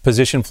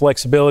position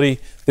flexibility,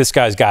 this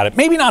guy's got it.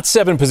 Maybe not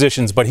 7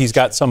 positions, but he's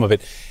got some of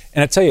it.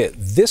 And I tell you,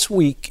 this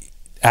week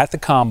at the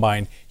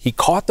Combine, he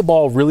caught the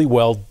ball really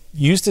well,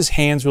 used his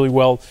hands really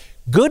well.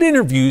 Good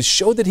interviews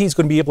showed that he's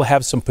going to be able to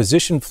have some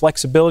position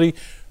flexibility.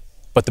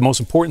 But the most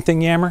important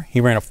thing, Yammer, he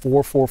ran a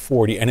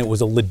 4.440, and it was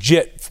a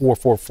legit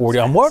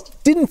 4.440 on what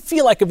didn't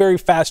feel like a very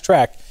fast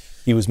track.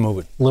 He was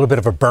moving. A little bit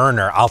of a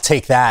burner. I'll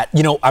take that.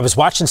 You know, I was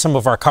watching some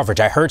of our coverage.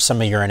 I heard some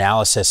of your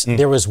analysis.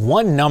 There was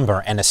one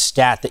number and a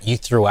stat that you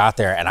threw out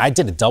there, and I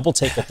did a double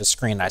take at the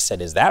screen. And I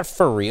said, is that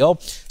for real?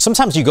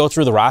 Sometimes you go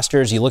through the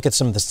rosters, you look at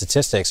some of the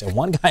statistics, and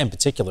one guy in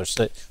particular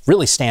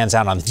really stands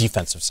out on the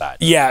defensive side.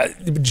 Yeah,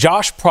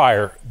 Josh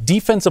Pryor,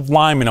 defensive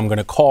lineman, I'm going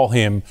to call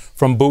him,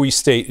 from Bowie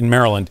State in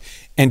Maryland.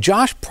 And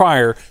Josh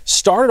Pryor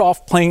started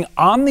off playing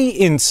on the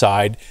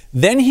inside,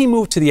 then he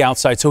moved to the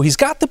outside. So he's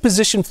got the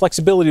position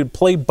flexibility to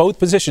play both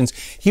positions.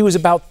 He was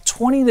about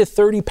 20 to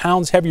 30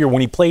 pounds heavier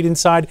when he played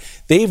inside.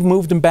 They've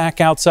moved him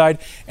back outside.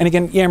 And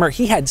again, Yammer,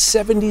 he had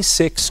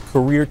 76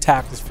 career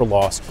tackles for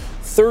loss,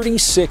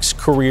 36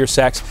 career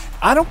sacks.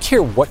 I don't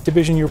care what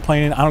division you're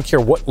playing in. I don't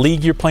care what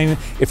league you're playing in.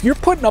 If you're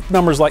putting up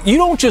numbers like, you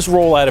don't just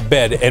roll out of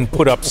bed and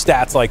put up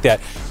stats like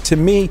that. To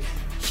me,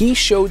 he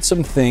showed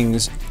some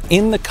things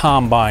in the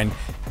Combine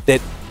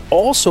that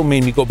also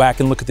made me go back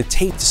and look at the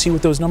tape to see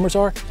what those numbers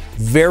are.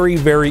 Very,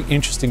 very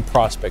interesting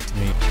prospect to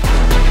me.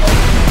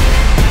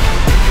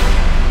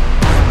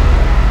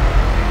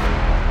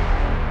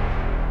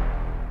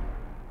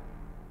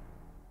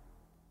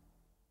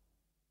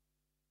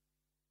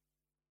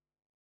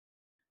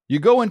 You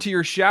go into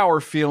your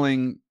shower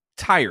feeling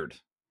tired,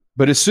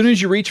 but as soon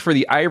as you reach for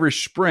the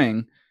Irish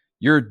Spring,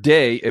 your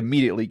day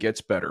immediately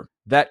gets better.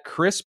 That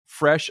crisp,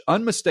 fresh,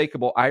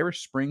 unmistakable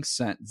Irish Spring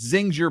scent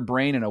zings your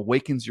brain and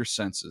awakens your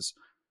senses.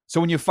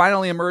 So when you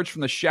finally emerge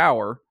from the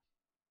shower,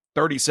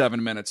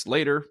 37 minutes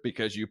later,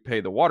 because you pay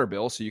the water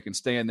bill so you can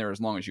stay in there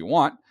as long as you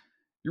want,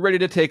 you're ready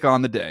to take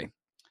on the day.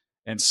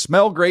 And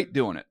smell great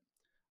doing it.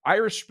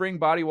 Irish Spring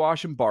Body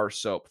Wash and Bar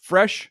Soap.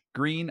 Fresh,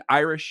 green,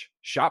 Irish.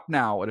 Shop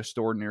now at a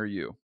store near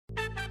you.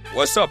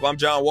 What's up? I'm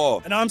John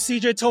Wall. And I'm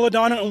CJ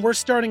Toledano, and we're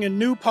starting a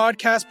new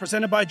podcast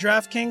presented by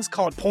DraftKings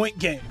called Point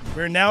Game.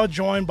 We're now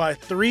joined by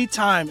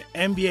 3-time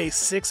NBA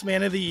Sixth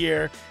Man of the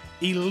Year,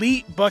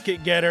 elite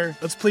bucket getter.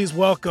 Let's please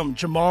welcome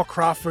Jamal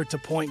Crawford to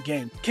Point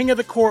Game. King of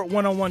the Court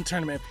one-on-one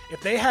tournament. If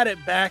they had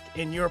it back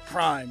in your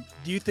prime,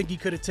 do you think you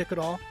could have took it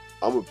all?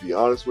 I'm going to be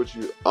honest with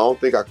you. I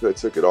don't think I could have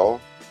took it all,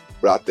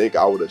 but I think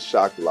I would have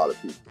shocked a lot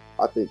of people.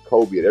 I think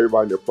Kobe and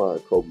everybody in their prime,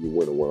 Kobe would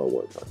win a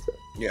one-on-one contest.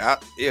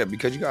 Yeah,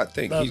 because you got to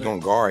think, he's going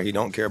to guard. He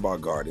don't care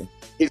about guarding.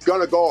 He's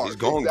going to guard. He's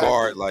going to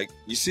guard. Like,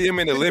 you see him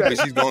in the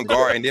Olympics, he's going to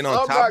guard. And then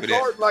on top of that. I'm not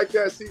guarding like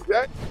that,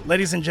 CJ.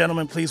 Ladies and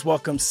gentlemen, please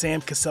welcome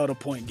Sam Cassell to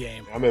Point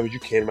Game. I remember you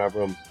came to my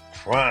room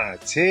crying,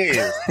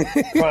 tears.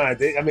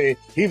 Crying. I mean,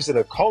 he was in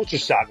a culture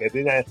shock. And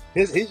then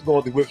he's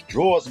going through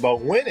withdrawals about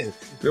winning.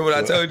 Remember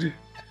what I told you?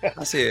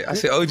 I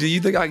said, OG,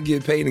 you think I can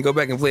get paid and go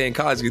back and play in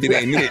college because it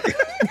ain't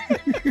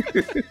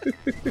it?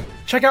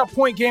 Check out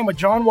Point Game with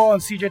John Wall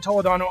and CJ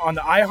Toledano on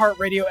the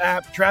iHeartRadio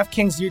app,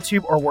 DraftKings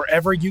YouTube, or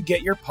wherever you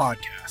get your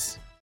podcasts.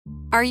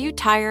 Are you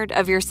tired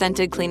of your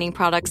scented cleaning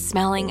products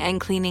smelling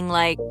and cleaning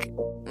like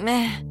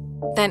meh?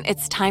 Then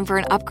it's time for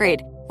an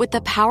upgrade with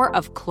the power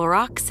of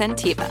Clorox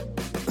Scentiva.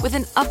 With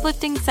an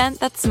uplifting scent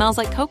that smells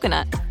like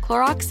coconut,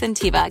 Clorox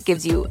Scentiva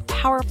gives you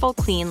powerful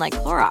clean like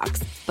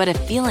Clorox, but a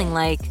feeling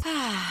like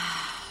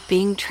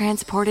being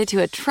transported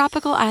to a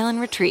tropical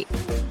island retreat.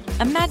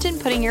 Imagine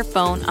putting your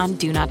phone on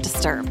Do Not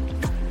Disturb,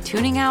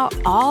 tuning out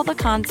all the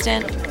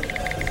constant,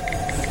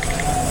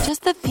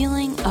 just the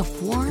feeling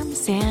of warm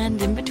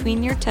sand in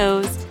between your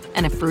toes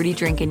and a fruity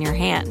drink in your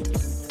hand.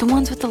 The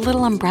ones with the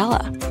little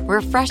umbrella.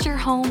 Refresh your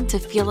home to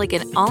feel like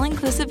an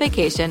all-inclusive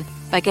vacation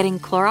by getting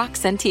Clorox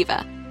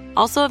Scentiva.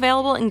 Also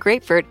available in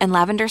grapefruit and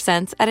lavender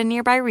scents at a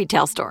nearby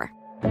retail store.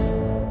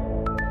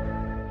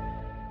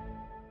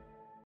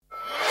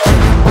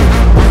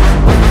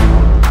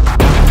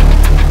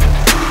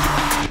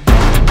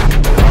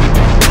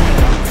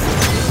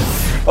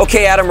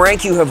 Okay, Adam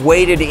Rank, you have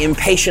waited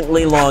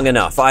impatiently long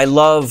enough. I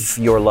love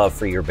your love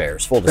for your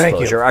Bears, full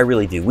disclosure. I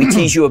really do. We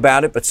tease you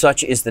about it, but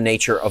such is the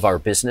nature of our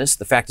business.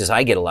 The fact is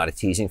I get a lot of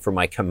teasing from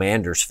my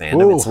Commanders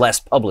fandom. Ooh. It's less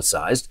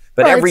publicized,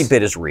 but every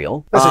bit is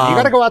real. Listen, you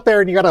got to go out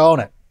there and you got to own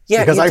it.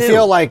 Yeah, because I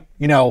feel like,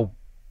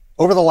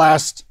 over the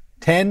last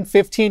 10,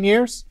 15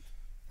 years,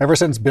 ever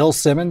since Bill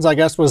Simmons, I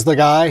guess, was the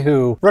guy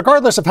who,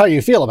 regardless of how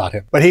you feel about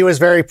him, but he was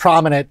very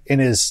prominent in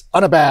his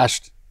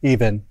unabashed,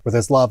 even with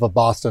his love of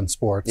Boston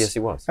sports. Yes, he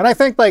was. And I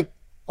think a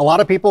lot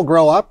of people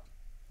grow up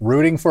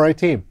rooting for a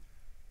team.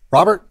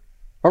 Robert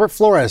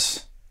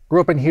Flores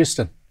grew up in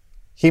Houston.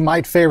 He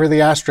might favor the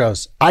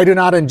Astros. I do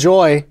not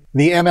enjoy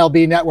the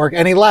MLB network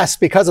any less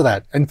because of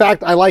that. In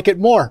fact, I like it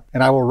more,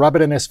 and I will rub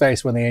it in his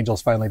face when the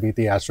Angels finally beat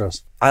the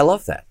Astros. I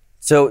love that.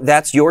 So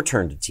that's your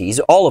turn to tease.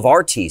 All of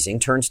our teasing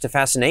turns to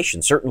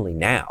fascination, certainly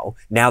now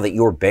that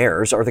your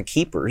Bears are the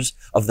keepers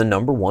of the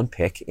number 1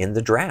 pick in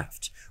the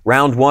draft.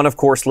 Round 1, of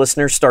course,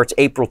 listeners, starts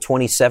April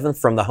 27th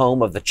from the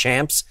home of the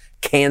champs,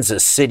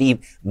 Kansas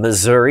City,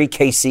 Missouri,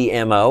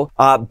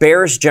 KCMO.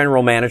 Bears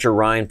general manager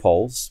Ryan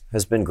Poles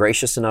has been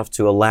gracious enough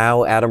to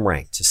allow Adam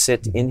Rank to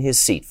sit in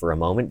his seat for a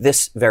moment,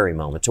 this very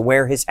moment, to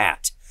wear his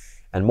hat,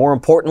 and more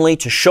importantly,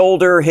 to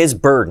shoulder his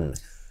burden,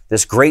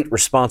 this great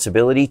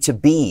responsibility to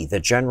be the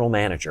general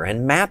manager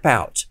and map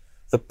out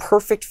the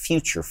perfect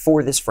future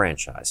for this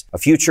franchise. A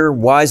future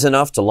wise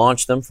enough to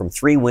launch them from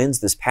 3 wins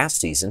this past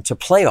season to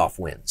playoff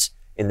wins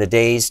in the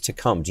days to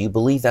come. Do you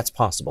believe that's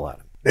possible,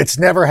 Adam? It's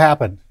never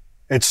happened.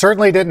 It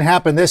certainly didn't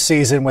happen this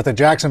season with the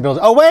Jacksonville.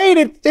 Oh, wait,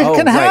 it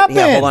can happen.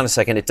 Yeah, hold on a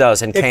second. It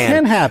does and It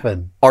can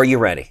happen. Are you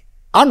ready?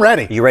 I'm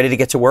ready. You ready to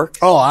get to work?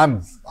 Oh,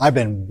 I've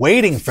been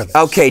waiting for this.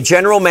 Okay,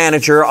 general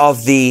manager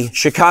of the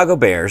Chicago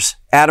Bears,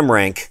 Adam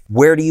Rank,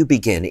 where do you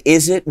begin?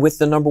 Is it with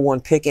the number 1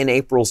 pick in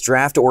April's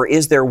draft, or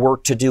is there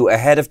work to do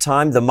ahead of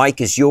time? The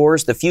mic is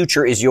yours. The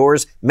future is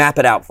yours. Map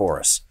it out for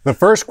us. The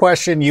first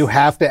question you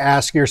have to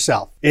ask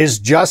yourself, is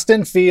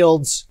Justin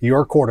Fields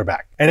your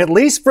quarterback? And at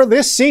least for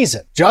this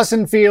season,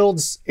 Justin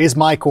Fields is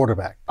my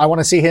quarterback. I want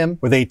to see him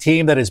with a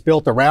team that is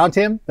built around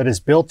him, that is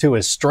built to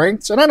his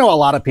strengths. And I know a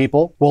lot of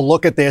people will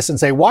look at this and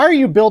say, why are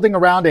you building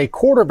around a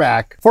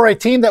quarterback for a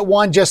team that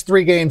won just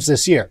 3 games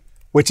this year?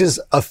 Which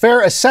is a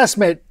fair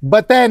assessment,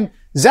 but then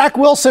Zach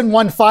Wilson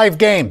won 5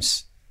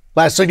 games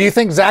last. So do you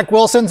think Zach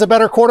Wilson's a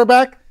better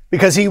quarterback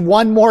because he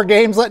won more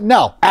games?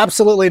 No,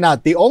 absolutely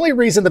not. The only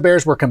reason the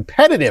Bears were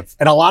competitive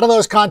in a lot of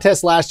those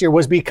contests last year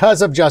was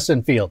because of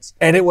Justin Fields.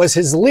 And it was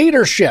his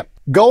leadership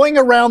going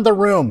around the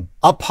room,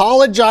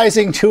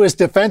 apologizing to his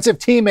defensive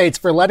teammates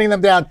for letting them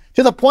down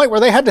to the point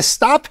where they had to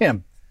stop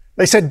him.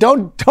 They said,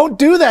 don't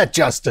do that,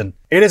 Justin.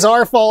 It is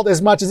our fault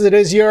as much as it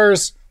is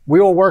yours. We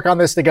will work on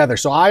this together.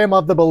 So I am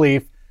of the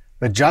belief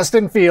that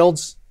Justin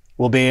Fields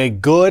will be a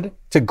good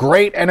to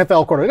great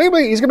NFL quarterback.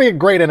 He's going to be a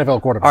great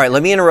NFL quarterback. All right,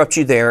 let me interrupt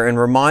you there and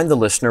remind the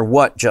listener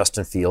what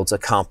Justin Fields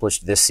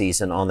accomplished this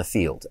season on the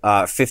field.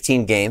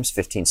 15 games,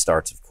 15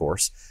 starts, of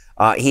course.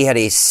 He had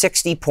a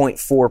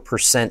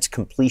 60.4%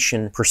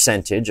 completion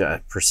percentage,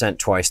 percent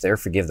twice there,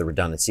 forgive the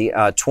redundancy,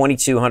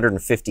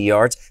 2,250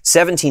 yards,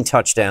 17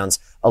 touchdowns,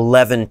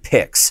 11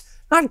 picks.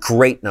 Not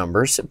great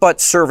numbers, but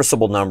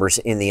serviceable numbers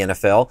in the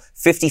NFL.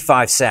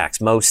 55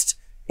 sacks, most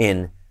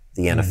in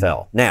the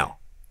NFL. Now,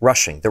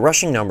 rushing. The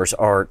rushing numbers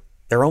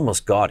they're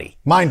almost gaudy.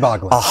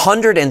 Mind-boggling.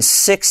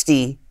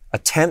 160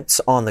 attempts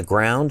on the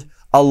ground,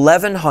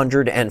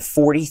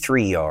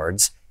 1,143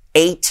 yards,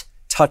 8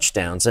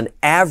 touchdowns, an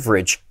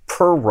average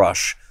per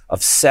rush of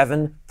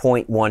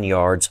 7.1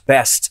 yards,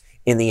 best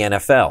in the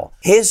NFL.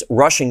 His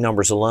rushing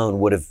numbers alone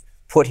would have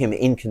put him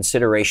in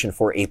consideration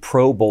for a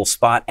Pro Bowl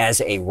spot as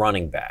a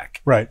running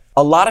back. Right.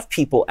 A lot of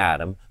people,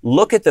 Adam,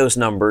 look at those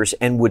numbers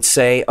and would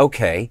say,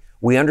 okay,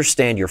 we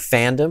understand your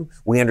fandom.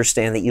 We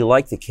understand that you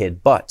like the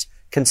kid, but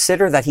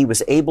consider that he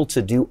was able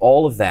to do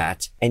all of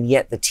that, and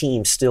yet the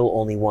team still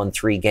only won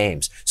 3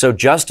 games. So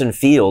Justin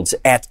Fields,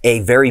 at a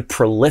very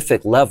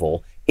prolific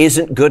level,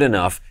 isn't good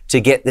enough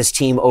to get this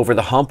team over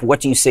the hump. What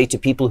do you say to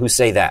people who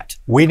say that?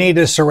 We need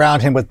to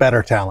surround him with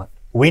better talent.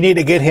 We need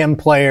to get him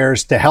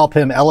players to help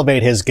him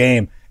elevate his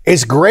game.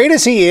 As great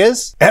as he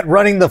is at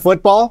running the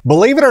football,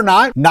 believe it or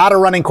not a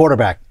running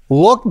quarterback.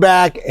 Look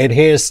back at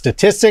his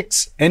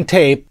statistics and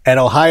tape at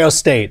Ohio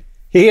State.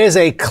 He is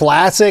a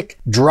classic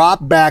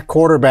drop back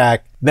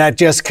quarterback that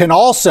just can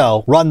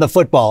also run the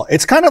football.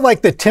 It's kind of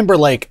like the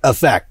Timberlake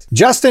effect.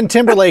 Justin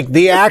Timberlake,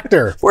 the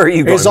actor, Where are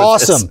you going is with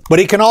awesome, this? but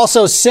he can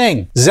also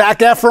sing. Zac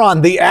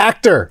Efron, the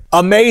actor,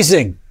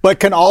 amazing, but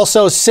can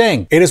also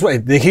sing. It is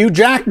the Hugh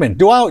Jackman.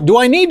 Do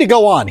I need to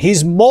go on?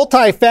 He's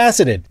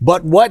multifaceted,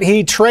 but what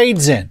he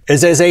trades in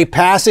is as a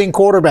passing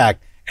quarterback.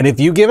 And if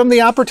you give him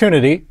the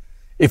opportunity,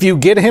 if you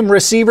get him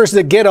receivers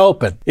that get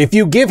open, if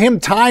you give him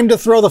time to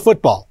throw the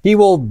football, he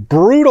will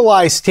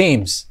brutalize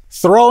teams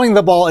throwing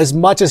the ball as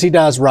much as he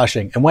does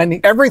rushing. And when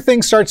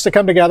everything starts to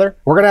come together,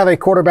 we're going to have a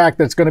quarterback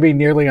that's going to be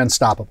nearly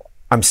unstoppable.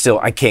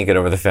 I can't get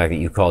over the fact that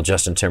you call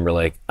Justin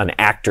Timberlake an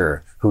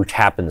actor who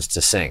happens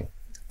to sing.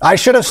 I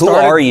should have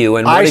started. Who are you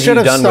and what have you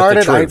done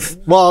with the truth?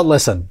 Well,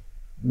 listen,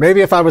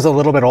 maybe if I was a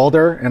little bit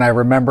older and I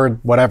remembered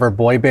whatever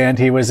boy band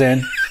he was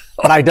in,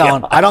 but I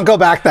don't. I don't go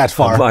back that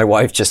far. My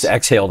wife just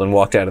exhaled and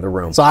walked out of the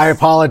room. So I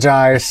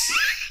apologize.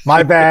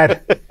 My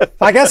bad.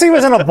 I guess he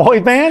was in a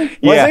boy band,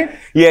 was he?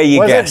 Yeah, you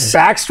was guess. Was it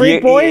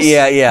Backstreet Boys?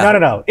 Yeah.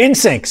 No.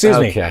 NSYNC, excuse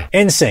me.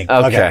 NSYNC.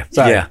 Okay.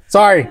 Sorry. Yeah.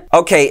 Sorry.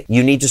 Okay,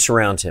 you need to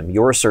surround him.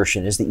 Your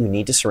assertion is that you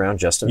need to surround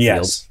Justin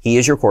Fields. He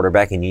is your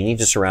quarterback, and you need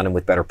to surround him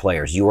with better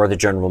players. You are the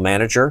general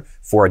manager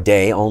for a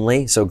day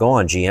only, so go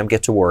on, GM,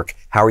 get to work.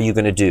 How are you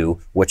going to do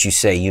what you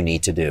say you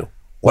need to do?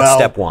 What's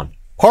step one?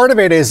 Part of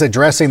it is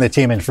addressing the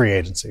team in free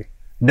agency.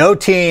 No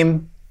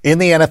team in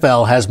the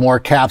NFL has more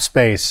cap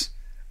space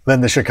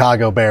than the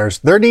Chicago Bears.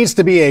 There needs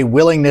to be a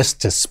willingness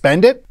to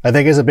spend it, I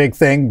think is a big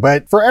thing.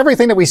 But for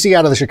everything that we see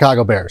out of the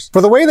Chicago Bears,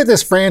 for the way that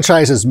this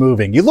franchise is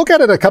moving, you look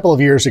at it a couple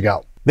of years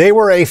ago, They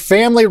were a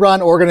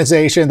family-run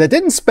organization that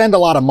didn't spend a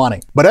lot of money.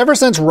 But ever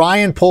since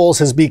Ryan Poles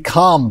has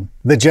become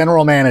the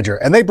general manager,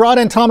 and they brought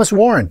in Thomas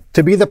Warren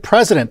to be the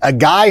president, a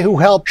guy who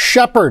helped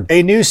shepherd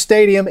a new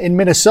stadium in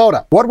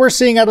Minnesota. What we're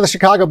seeing out of the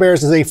Chicago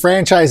Bears is a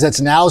franchise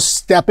that's now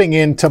stepping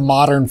into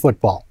modern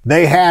football.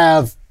 They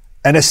have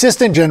an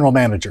assistant general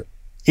manager.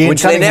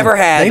 Which they never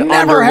had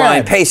under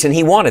Ryan Pace, and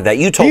he wanted that.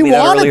 You told me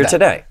that earlier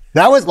today.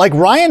 That was like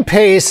Ryan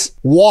Pace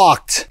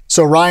walked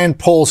so Ryan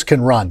Poles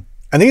can run.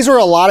 And these were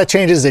a lot of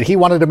changes that he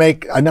wanted to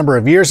make a number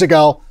of years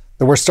ago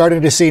that we're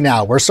starting to see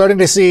now. We're starting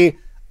to see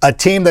a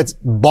team that's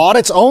bought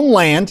its own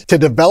land to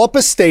develop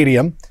a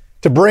stadium,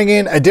 to bring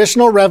in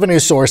additional revenue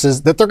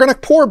sources that they're going to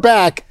pour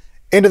back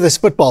into this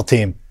football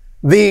team.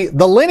 The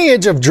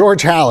lineage of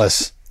George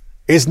Halas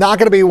is not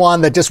going to be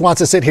one that just wants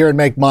to sit here and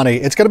make money.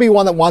 It's going to be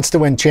one that wants to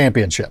win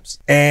championships.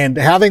 And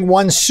having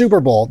won Super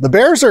Bowl, the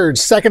Bears are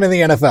second in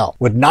the NFL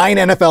with 9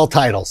 NFL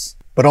titles,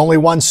 but only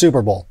 1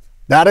 Super Bowl.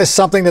 That is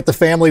something that the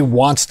family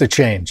wants to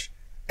change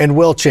and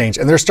will change.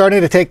 And they're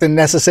starting to take the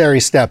necessary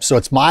steps. So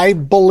it's my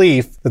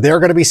belief that they're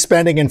going to be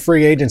spending in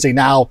free agency.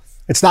 Now,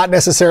 it's not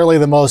necessarily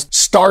the most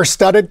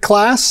star-studded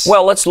class.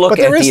 Well, let's look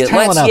at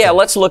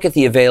let's look at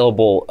the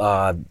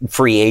available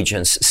free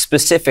agents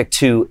specific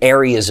to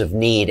areas of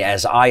need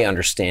as I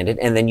understand it,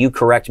 and then you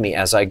correct me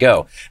as I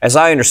go. As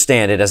I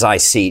understand it, as I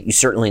see it, you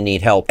certainly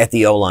need help at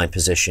the O-line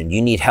position.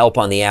 You need help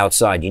on the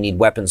outside. You need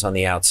weapons on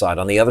the outside.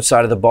 On the other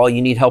side of the ball,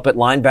 you need help at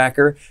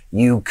linebacker.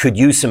 You could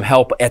use some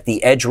help at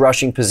the edge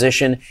rushing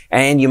position,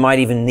 and you might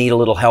even need a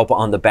little help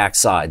on the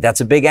backside.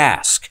 That's a big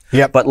ask.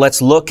 Yep. But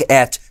let's look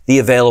at the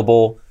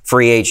available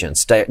free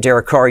agents.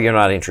 Derek Carr, you're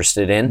not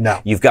interested in. No.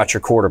 You've got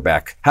your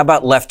quarterback. How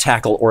about left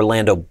tackle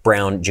Orlando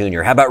Brown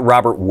Jr.? How about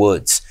Robert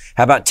Woods?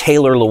 How about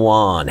Taylor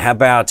Lewan? How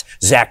about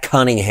Zach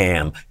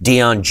Cunningham,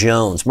 Deion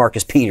Jones,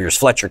 Marcus Peters,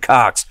 Fletcher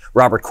Cox,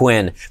 Robert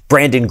Quinn,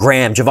 Brandon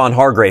Graham, Javon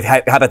Hargrave?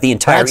 How about the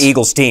entire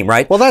Eagles team,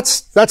 right? Well,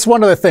 that's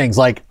one of the things.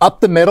 Like up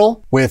the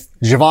middle with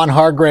Javon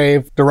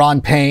Hargrave,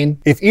 Daron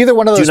Payne. If either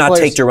one of those do not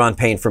players, take Daron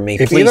Payne from me.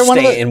 If Please either one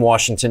of stay the- in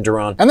Washington,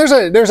 Daron. And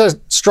there's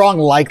a strong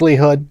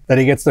likelihood that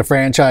he gets the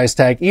franchise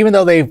tag, even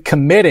though they've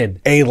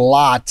committed a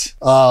lot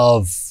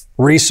of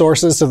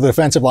resources to the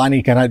defensive line.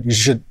 You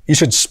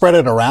should spread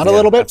it around a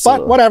little bit,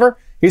 but whatever.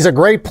 He's a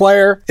great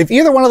player. If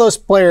either one of those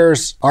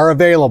players are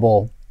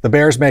available, the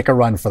Bears make a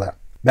run for them.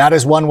 That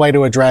is one way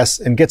to address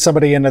and get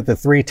somebody in at the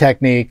 3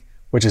 technique,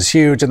 which is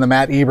huge in the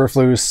Matt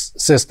Eberflus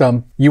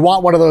system. You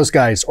want one of those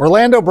guys.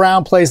 Orlando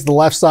Brown plays the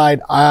left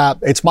side.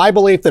 It's my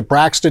belief that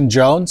Braxton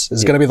Jones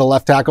is going to be the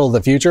left tackle of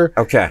the future.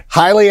 Okay.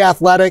 Highly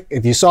athletic.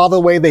 If you saw the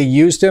way they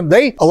used him,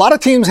 a lot of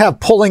teams have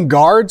pulling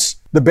guards.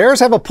 The Bears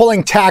have a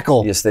pulling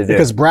tackle. Yes, they do.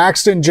 Because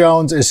Braxton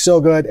Jones is so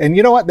good. And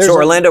you know what? So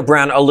Orlando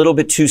Brown, a little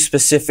bit too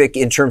specific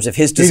in terms of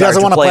his desire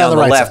to play on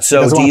the left.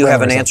 So do you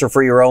have an answer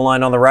for your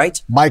O-line on the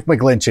right? Mike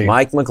McGlinchey.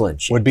 Mike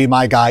McGlinchey would be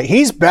my guy.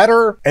 He's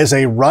better as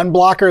a run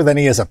blocker than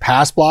he is a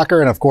pass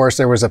blocker. And of course,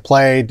 there was a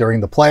play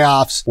during the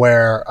playoffs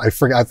where I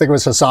think it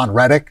was Hassan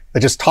Reddick that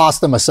just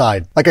tossed him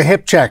aside. Like a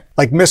hip check,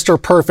 like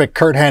Mr. Perfect,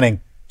 Kurt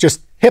Hennig,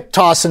 just hip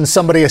tossing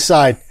somebody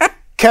aside.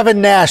 Kevin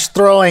Nash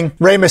throwing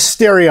Rey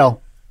Mysterio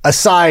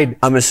aside.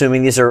 I'm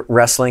assuming these are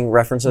wrestling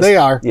references? They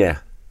are. Yeah.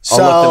 I'll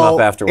look them up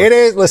afterwards. It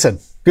is, listen,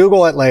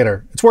 Google it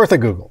later. It's worth a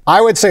Google.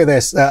 I would say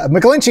this.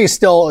 McGlinchey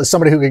still is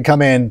somebody who can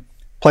come in,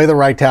 play the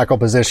right tackle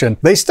position.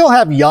 They still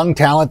have young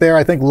talent there.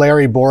 I think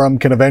Larry Borum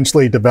can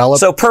eventually develop.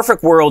 So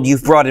perfect world,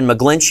 you've brought in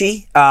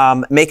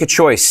McGlinchey. Make a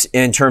choice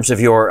in terms of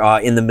your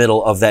in the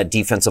middle of that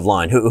defensive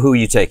line. Who are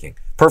you taking?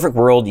 Perfect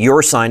world,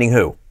 you're signing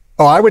who?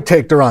 Oh, I would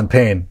take Daron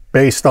Payne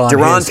based on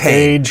his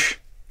age.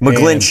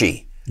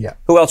 McGlinchey. Yeah.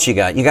 Who else you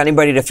got? You got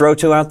anybody to throw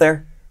to out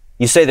there?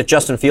 You say that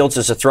Justin Fields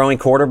is a throwing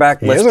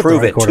quarterback. Let's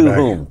prove it. To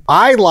whom?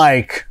 I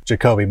like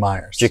Jacoby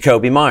Myers.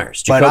 Jacoby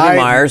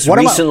Myers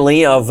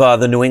recently of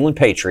the New England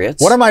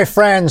Patriots. One of my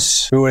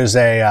friends who is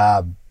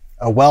a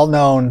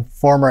well-known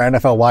former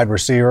NFL wide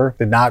receiver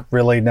did not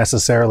really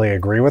necessarily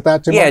agree with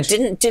that too much.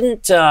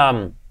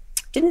 Yeah,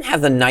 didn't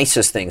have the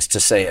nicest things to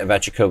say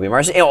about Jacoby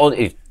Myers.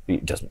 He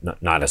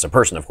doesn't, not as a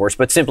person, of course,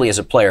 but simply as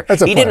a player.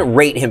 He didn't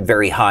rate him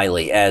very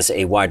highly as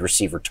a wide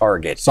receiver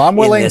target. So I'm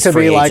willing to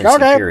be like,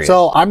 okay,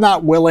 so I'm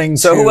not willing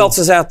to. So who else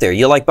is out there?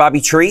 You like Bobby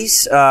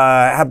Trees?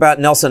 How about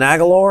Nelson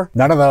Aguilar?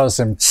 None of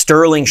those.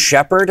 Sterling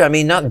Shepard? I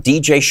mean, not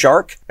DJ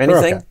Shark?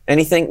 Anything? Okay.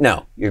 Anything?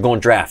 No. You're going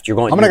draft. You're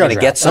going to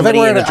get I somebody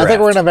in the draft. I think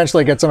we're going to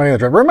eventually get somebody in the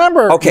draft.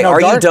 Remember, okay,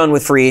 are you done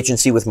with free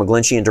agency with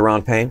McGlinchey and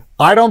Daron Payne?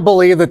 I don't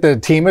believe that the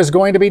team is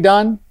going to be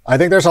done. I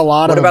think there's a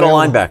lot of. What about a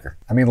linebacker?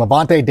 I mean,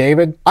 Levante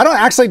David. I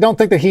actually don't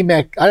think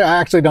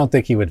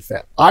he would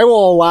fit. I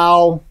will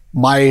allow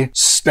my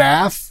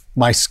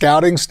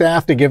scouting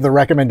staff to give the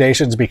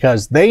recommendations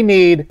because they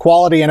need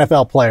quality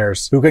NFL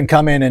players who can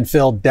come in and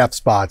fill depth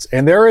spots.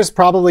 And there is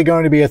probably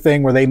going to be a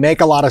thing where they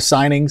make a lot of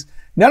signings.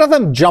 None of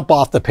them jump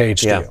off the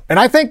page to you. And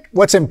I think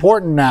what's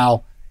important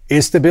now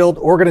is to build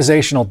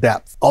organizational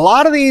depth. A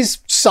lot of these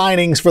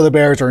signings for the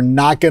Bears are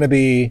not going to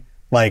be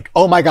like,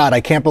 oh my God,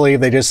 I can't believe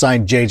they just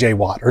signed J.J.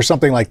 Watt or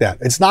something like that.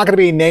 It's not going to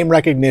be name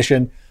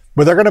recognition,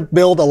 but they're going to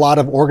build a lot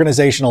of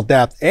organizational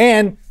depth.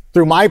 And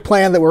through my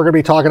plan that we're going to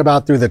be talking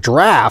about through the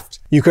draft,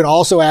 you can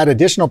also add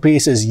additional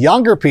pieces,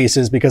 younger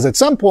pieces, because at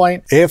some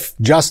point, if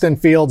Justin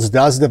Fields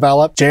does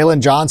develop,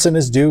 Jalen Johnson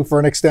is due for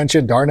an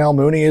extension. Darnell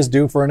Mooney is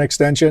due for an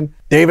extension.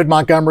 David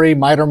Montgomery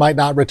might or might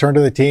not return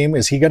to the team.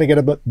 Is he going to get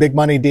a big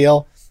money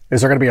deal?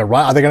 Is there going to be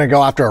are they going to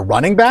go after a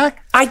running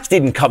back? I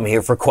didn't come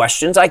here for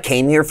questions. I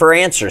came here for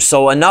answers.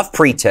 So enough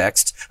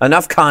pretext,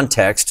 enough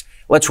context.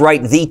 Let's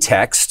write the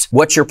text.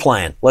 What's your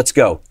plan? Let's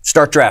go.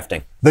 Start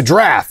drafting. The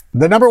draft.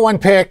 The number 1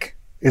 pick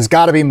is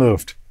got to be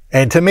moved.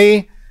 And to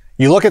me,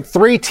 you look at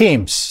 3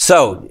 teams.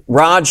 So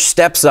Raj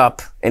steps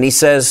up and he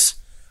says,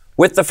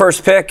 with the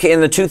first pick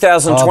in the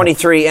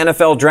 2023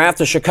 NFL draft,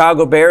 the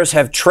Chicago Bears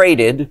have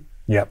traded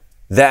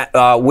that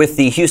with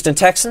the Houston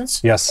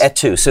Texans at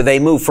 2. So they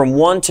move from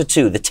 1 to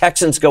 2. The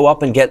Texans go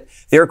up and get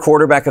their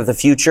quarterback of the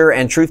future.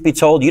 And truth be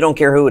told, you don't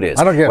care who it is.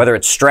 I don't care. Whether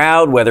it's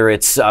Stroud, whether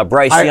it's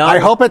Bryce Young. I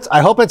hope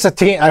it's a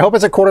team. I hope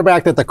it's a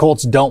quarterback that the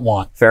Colts don't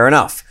want. Fair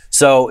enough.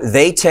 So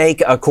they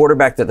take a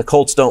quarterback that the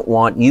Colts don't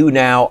want. You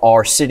now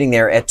are sitting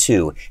there at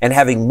 2. And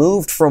having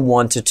moved from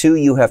 1 to 2,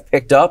 you have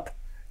picked up?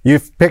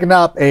 You've picked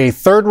up a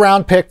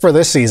 3rd-round pick for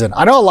this season.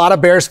 I know a lot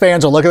of Bears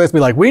fans will look at this and be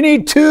like, we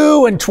need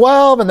 2 and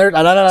 12. And they're, no.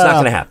 It's not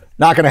going to happen.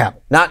 Not going to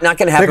happen. Not going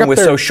to happen with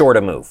so short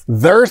a move.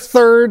 Their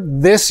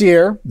 3rd this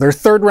year, their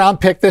 3rd-round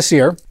pick this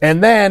year.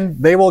 And then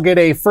they will get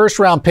a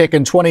 1st-round pick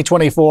in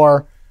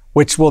 2024,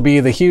 which will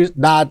be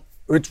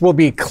which will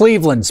be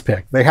Cleveland's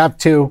pick. They have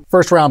 2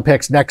 first-round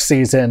picks next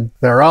season,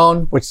 their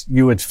own, which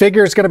you would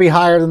figure is going to be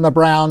higher than the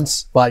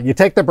Browns. But you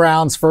take the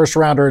Browns'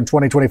 first-rounder in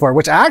 2024,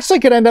 which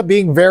actually could end up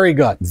being very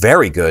good.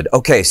 Very good.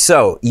 Okay,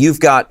 so you've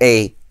got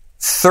a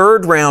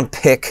 3rd-round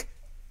pick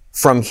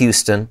from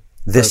Houston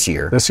this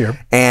year.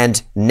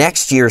 And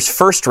next year's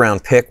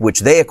 1st-round pick, which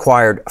they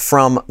acquired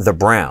from the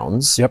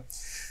Browns. Yep.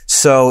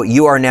 So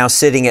you are now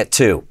sitting at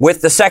 2.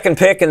 With the 2nd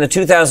pick in the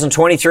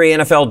 2023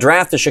 NFL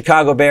Draft, the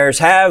Chicago Bears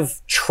have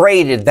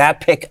traded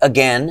that pick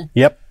again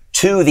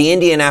to the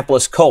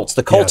Indianapolis Colts.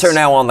 The Colts are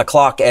now on the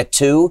clock at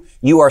 2.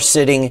 You are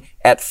sitting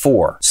at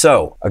 4.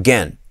 So,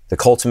 again, the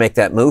Colts make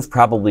that move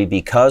probably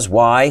because,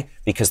 why?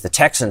 Because the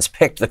Texans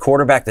picked the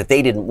quarterback that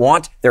they didn't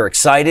want. They're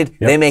excited.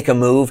 They make a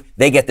move.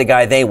 They get the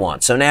guy they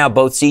want. So now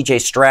both C.J.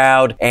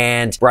 Stroud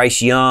and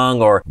Bryce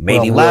Young, or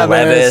maybe Will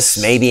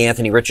Levis, maybe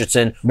Anthony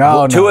Richardson, 2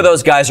 of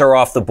those guys are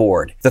off the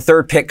board. The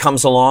 3rd pick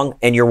comes along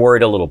and you're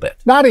worried a little bit.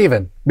 Not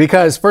even.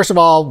 Because, first of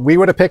all, we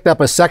would have picked up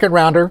a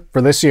 2nd-rounder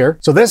for this year.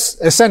 So this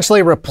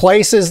essentially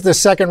replaces the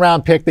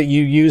 2nd-round pick that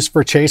you used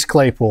for Chase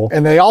Claypool.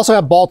 And they also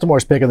have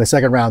Baltimore's pick in the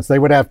 2nd round. So they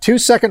would have 2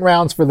 2nd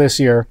rounds for this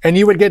year. And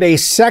you would get a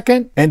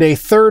 2nd and a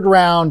 3rd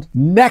round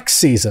next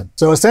season.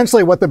 So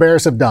essentially what the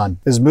Bears have done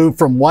is moved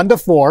from 1 to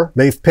 4.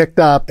 They've picked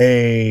up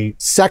a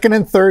 2nd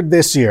and 3rd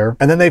this year.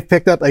 And then they've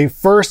picked up a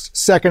 1st,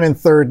 2nd, and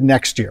 3rd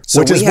next year,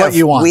 which is what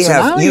you want.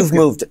 You've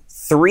moved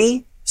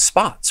 3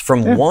 spots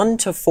from 1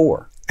 to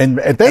 4. And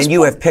at this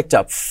you have picked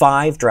up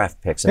 5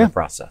 draft picks in the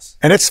process.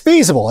 And it's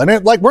feasible.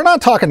 And we're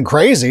not talking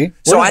crazy.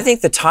 I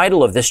think the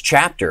title of this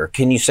chapter,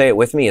 can you say it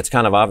with me? It's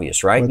kind of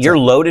obvious, right? You're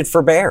loaded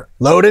for bear.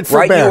 Loaded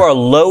for bear. You are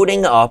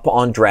loading up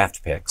on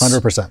draft picks.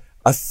 100%.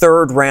 A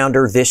 3rd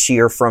rounder this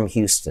year from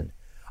Houston.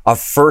 A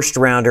 1st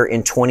rounder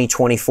in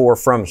 2024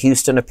 from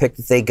Houston, a pick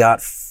that they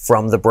got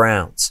from the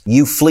Browns.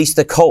 You fleeced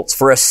the Colts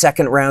for a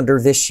 2nd rounder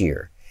this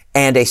year.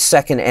 And a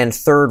 2nd and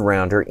 3rd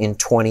rounder in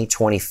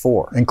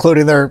 2024.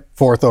 Including their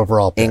 4th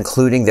overall pick.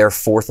 Including their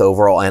 4th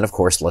overall. And of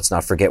course, let's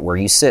not forget where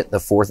you sit, the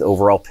 4th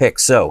overall pick.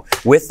 So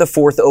with the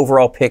 4th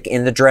overall pick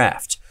in the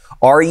draft,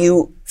 are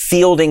you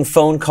fielding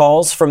phone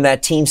calls from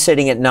that team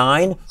sitting at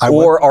 9?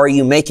 Or are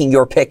you making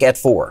your pick at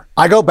 4?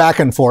 I go back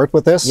and forth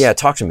with this. Yeah,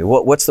 talk to me.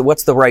 What's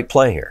the right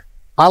play here?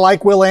 I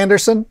like Will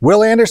Anderson.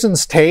 Will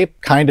Anderson's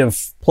tape kind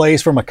of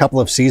plays from a couple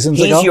of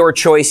seasons ago. He's your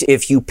choice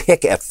if you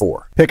pick at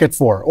 4. Pick at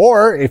 4.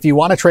 Or if you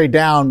want to trade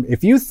down,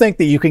 if you think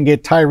that you can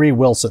get Tyree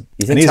Wilson.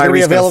 You think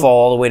Tyree's going to fall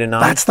all the way to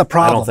 9? That's the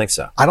problem. I don't think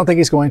so. I don't think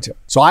he's going to.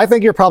 So I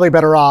think you're probably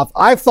better off.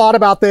 I've thought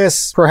about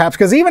this perhaps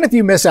because even if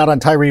you miss out on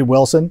Tyree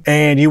Wilson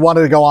and you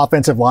wanted to go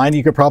offensive line,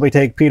 you could probably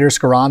take Peter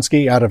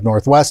Skoronski out of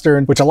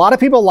Northwestern, which a lot of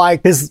people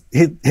like. His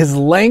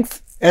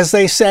length, as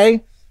they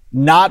say,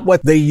 not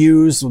what they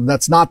use.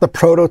 That's not the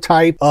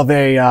prototype of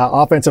a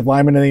offensive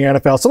lineman in the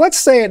NFL. So let's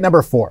say at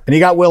number 4, and you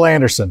got Will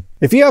Anderson.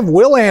 If you have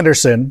Will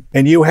Anderson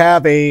and you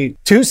have a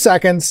 2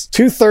 seconds,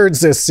 2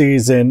 thirds this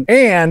season,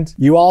 and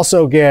you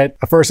also get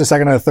a 1st, a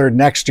 2nd, and a 3rd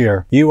next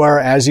year, you are,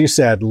 as you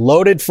said,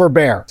 loaded for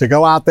bear to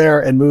go out there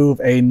and move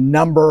a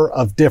number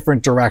of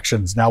different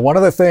directions. Now, one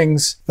of the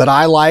things that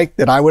I like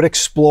that I would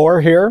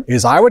explore here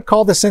is I would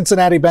call the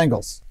Cincinnati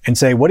Bengals and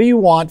say, what do you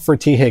want for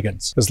T.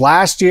 Higgins? Because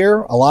last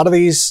year, a lot of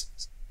these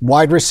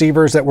wide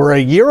receivers that were a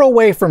year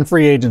away from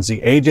free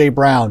agency, A.J.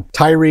 Brown,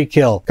 Tyreek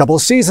Hill. A couple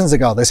of seasons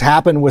ago, this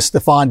happened with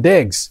Stephon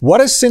Diggs. What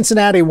does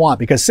Cincinnati want?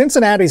 Because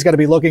Cincinnati's got to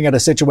be looking at a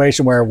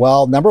situation where,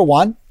 well, number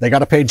 1, they got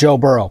to pay Joe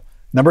Burrow.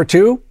 Number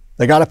 2,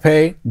 they got to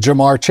pay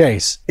Jamar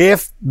Chase.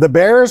 If the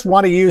Bears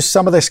want to use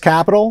some of this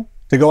capital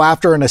to go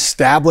after an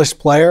established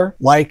player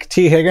like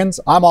T. Higgins,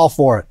 I'm all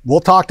for it.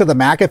 We'll talk to the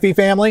McAfee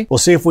family. We'll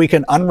see if we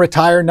can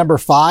unretire number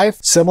 5,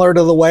 similar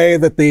to the way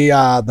that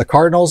the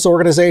Cardinals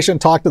organization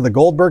talked to the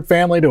Goldberg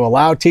family to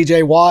allow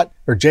T.J. Watt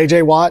or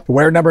J.J. Watt to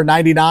wear number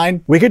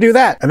 99. We could do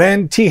that. And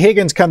then T.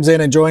 Higgins comes in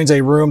and joins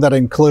a room that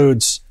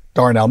includes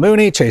Darnell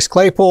Mooney, Chase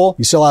Claypool.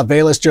 You still have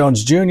Velus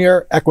Jones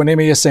Jr.,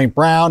 Equanimeous St.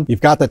 Brown. You've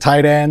got the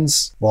tight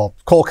ends. Well,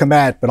 Cole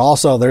Kmet, but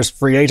also there's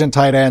free agent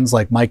tight ends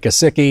like Mike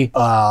Gesicki,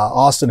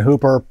 Austin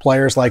Hooper,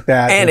 players like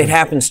that. And it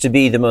happens to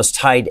be the most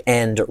tight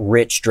end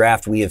rich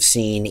draft we have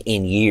seen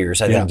in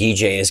years. I think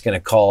DJ is going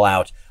to call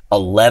out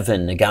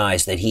 11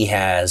 guys that he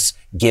has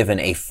given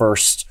a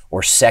first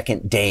or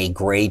second day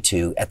grade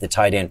to at the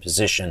tight end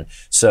position.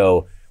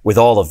 So with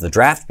all of the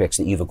draft picks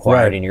that you've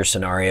acquired in your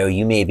scenario,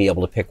 you may be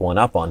able to pick one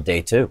up on day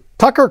 2.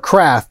 Tucker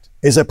Kraft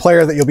is a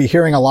player that you'll be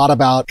hearing a lot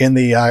about in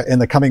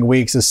the coming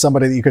weeks, is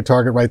somebody that you could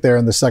target right there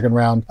in the second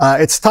round.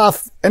 It's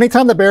tough.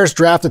 Anytime the Bears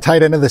draft a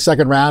tight end in the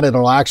second round,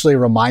 it'll actually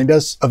remind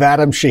us of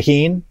Adam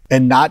Shaheen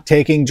and not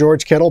taking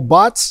George Kittle.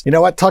 But you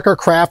know what? Tucker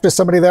Kraft is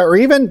somebody there, or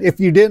even if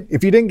you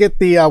didn't get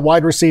the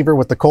wide receiver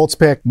with the Colts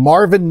pick,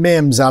 Marvin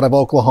Mims out of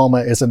Oklahoma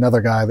is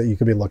another guy that you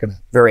could be looking at.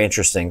 Very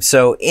interesting.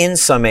 So in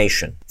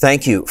summation,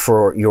 thank you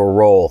for your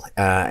role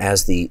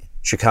as the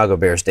Chicago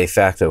Bears de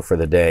facto for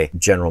the day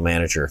general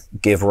manager.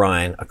 Give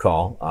Ryan a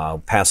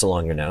call. Pass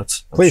along your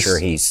notes. I'm Please, sure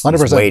he's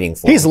 100%. waiting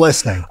for He's him.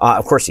 listening.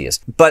 Of course he is.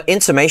 But in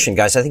summation,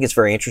 guys, I think it's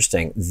very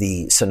interesting,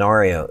 the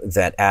scenario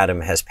that Adam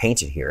has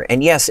painted here.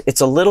 And yes,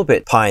 it's a little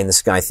bit pie in the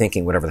sky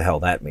thinking, whatever the hell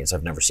that means.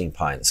 I've never seen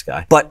pie in the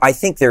sky. But I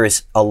think there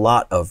is a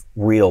lot of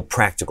real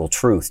practical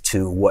truth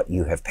to what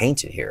you have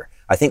painted here.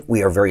 I think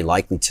we are very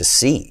likely to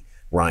see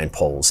Ryan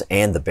Poles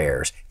and the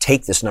Bears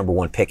take this number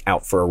 1 pick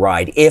out for a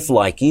ride if,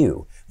 like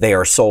you, they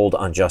are sold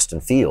on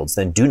Justin Fields.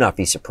 Then do not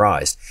be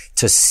surprised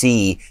to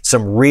see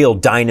some real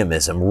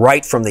dynamism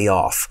right from the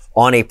off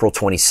on April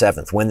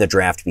 27th when the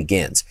draft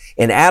begins.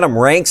 In Adam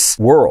Rank's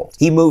world,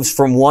 he moves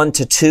from 1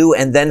 to 2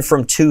 and then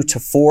from 2 to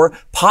 4,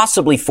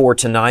 possibly 4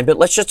 to 9, but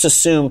let's just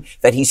assume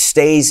that he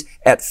stays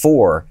at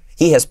 4.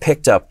 He has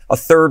picked up a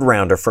 3rd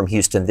rounder from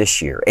Houston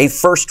this year, a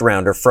 1st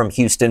rounder from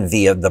Houston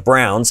via the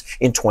Browns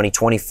in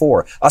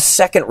 2024, a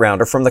 2nd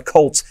rounder from the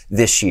Colts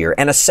this year,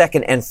 and a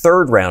 2nd and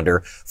 3rd rounder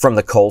from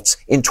the Colts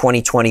in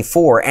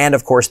 2024. And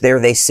of course, there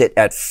they sit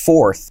at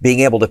 4th,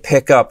 being able to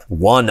pick up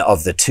one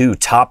of the 2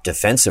 top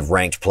defensive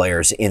ranked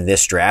players in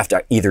this draft,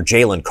 either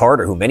Jalen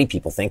Carter, who many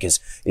people think is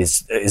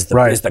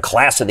the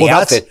class of the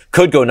outfit,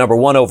 could go number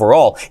 1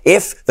 overall.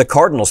 If the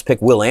Cardinals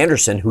pick Will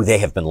Anderson, who they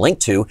have been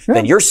linked to,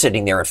 then you're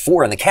sitting there at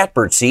 4 in the catbird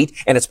seat,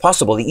 and it's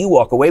possible that you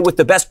walk away with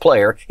the best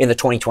player in the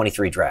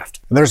 2023 draft.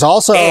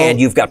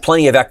 And you've got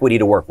plenty of equity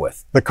to work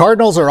with. The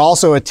Cardinals are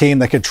also a team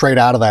that could trade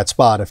out of that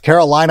spot. If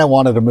Carolina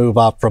wanted to move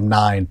up from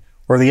 9,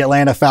 or the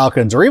Atlanta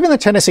Falcons, or even the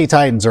Tennessee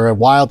Titans are a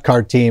wild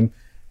card team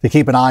to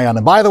keep an eye on.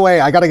 And by the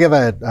way, I got to give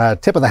a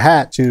tip of the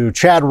hat to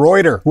Chad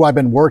Reuter, who I've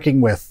been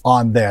working with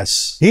on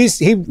this. He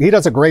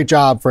does a great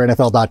job for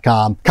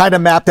NFL.com. Kind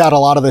of mapped out a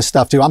lot of this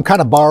stuff too. I'm kind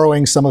of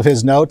borrowing some of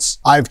his notes.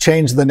 I've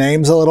changed the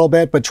names a little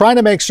bit, but trying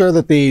to make sure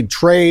that the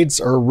trades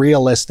are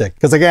realistic.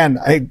 Because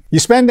again, you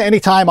spend any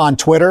time on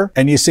Twitter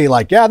and you see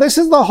like, yeah, this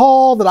is the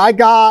haul that I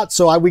got.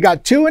 So we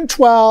got 2 and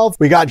 12.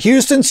 We got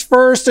Houston's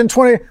 1st and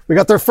 20. We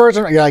got their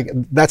 1st. And you're like,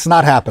 that's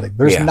not happening.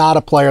 There's not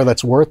a player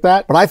that's worth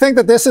that. But I think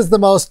that this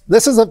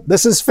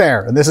is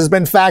fair, and this has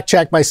been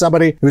fact-checked by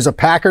somebody who's a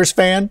Packers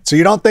fan, so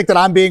you don't think that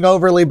I'm being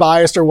overly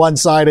biased or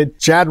one-sided.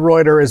 Chad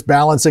Reuter is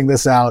balancing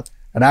this out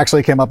and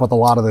actually came up with a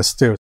lot of this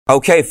too.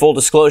 Okay, full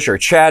disclosure,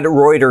 Chad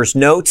Reuter's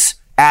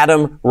notes,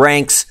 Adam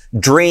Rank's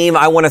dream.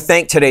 I want to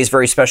thank today's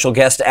very special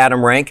guest,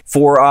 Adam Rank,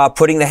 for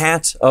putting the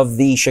hat of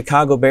the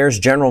Chicago Bears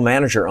general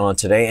manager on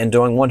today and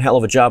doing one hell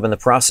of a job in the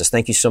process.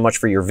 Thank you so much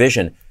for your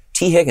vision.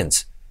 T.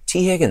 Higgins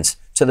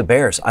to the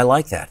Bears. I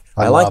like that.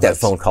 I like that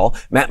phone call.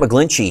 Matt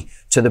McGlinchey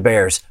to the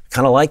Bears.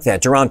 Kind of like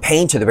that. Deron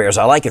Payne to the Bears.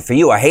 I like it for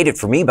you. I hate it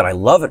for me, but I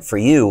love it for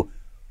you.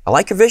 I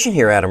like your vision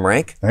here, Adam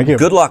Rank. Thank you.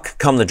 Good luck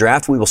come the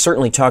draft. We will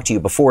certainly talk to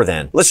you before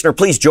then. Listener,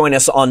 please join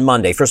us on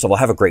Monday. First of all,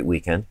 have a great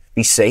weekend.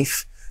 Be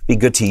safe. Be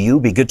good to you.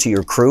 Be good to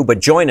your crew.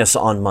 But join us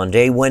on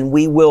Monday when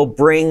we will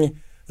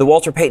bring the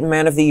Walter Payton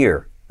Man of the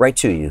Year right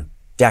to you,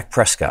 Dak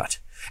Prescott.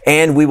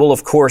 And we will,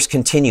 of course,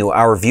 continue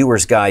our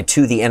viewer's guide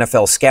to the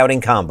NFL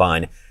Scouting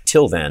Combine.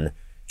 Till then,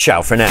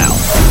 ciao for now.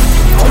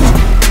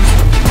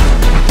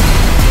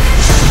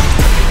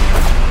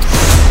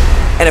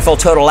 NFL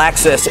Total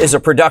Access is a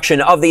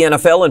production of the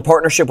NFL in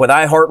partnership with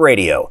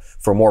iHeartRadio.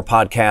 For more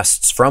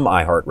podcasts from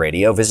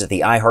iHeartRadio, visit the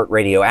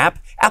iHeartRadio app,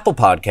 Apple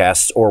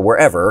Podcasts, or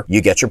wherever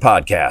you get your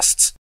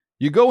podcasts.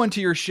 You go into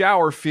your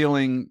shower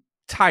feeling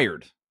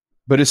tired,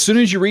 but as soon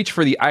as you reach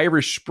for the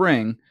Irish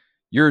Spring,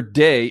 your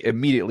day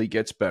immediately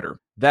gets better.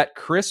 That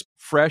crisp,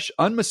 fresh,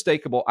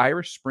 unmistakable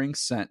Irish Spring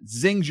scent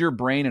zings your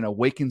brain and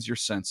awakens your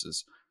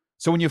senses.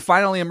 So when you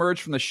finally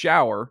emerge from the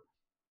shower,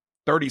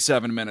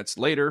 37 minutes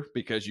later,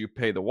 because you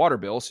pay the water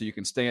bill so you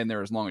can stay in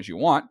there as long as you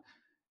want,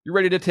 you're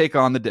ready to take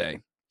on the day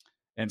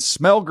and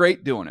smell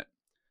great doing it.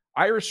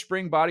 Irish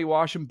Spring Body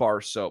Wash and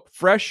Bar Soap.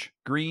 Fresh,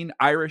 green,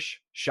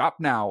 Irish. Shop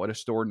now at a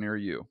store near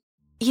you.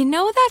 You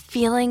know that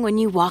feeling when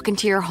you walk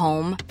into your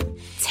home,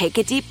 take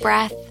a deep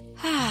breath,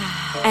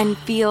 and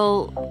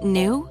feel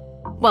new?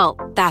 Well,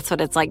 that's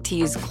what it's like to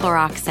use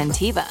Clorox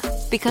Scentiva.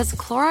 Because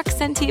Clorox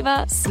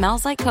Scentiva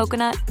smells like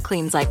coconut,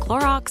 cleans like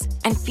Clorox,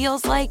 and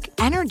feels like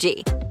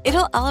energy.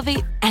 It'll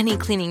elevate any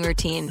cleaning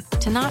routine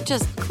to not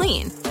just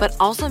clean, but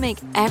also make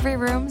every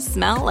room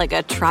smell like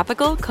a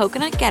tropical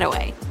coconut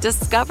getaway.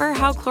 Discover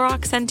how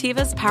Clorox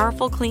Scentiva's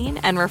powerful clean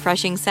and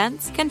refreshing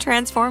scents can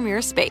transform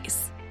your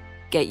space.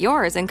 Get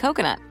yours in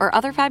coconut or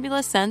other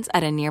fabulous scents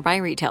at a nearby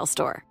retail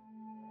store.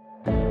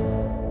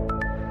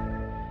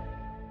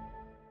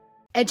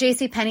 At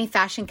JCPenney,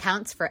 fashion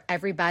counts for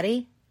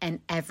everybody and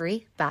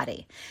every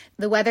body.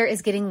 The weather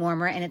is getting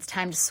warmer and it's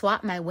time to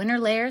swap my winter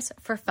layers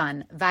for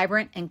fun,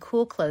 vibrant, and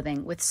cool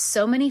clothing. With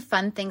so many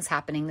fun things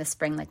happening this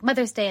spring, like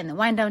Mother's Day and the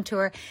Wind Down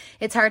Tour,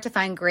 it's hard to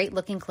find great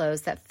looking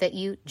clothes that fit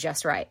you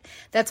just right.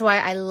 That's why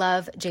I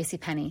love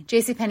JCPenney.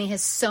 JCPenney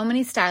has so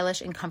many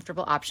stylish and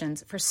comfortable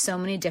options for so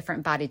many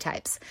different body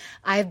types.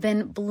 I've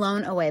been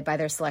blown away by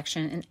their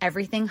selection, and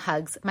everything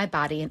hugs my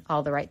body in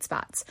all the right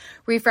spots.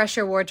 Refresh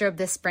your wardrobe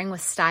this spring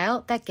with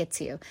style that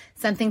gets you.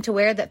 Something to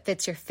wear that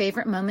fits your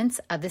favorite moments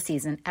of the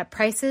season at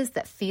prices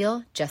that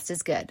feel just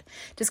as good.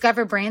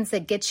 Discover brands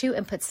that get you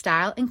and put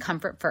style and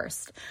comfort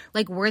first,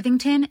 like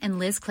Worthington and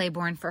Liz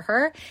Claiborne for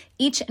her,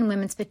 each in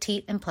women's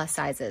petite and plus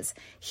sizes.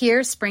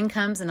 Here, spring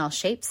comes in all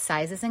shapes,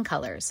 sizes, and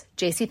colors.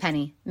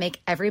 JCPenney,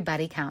 make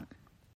everybody count.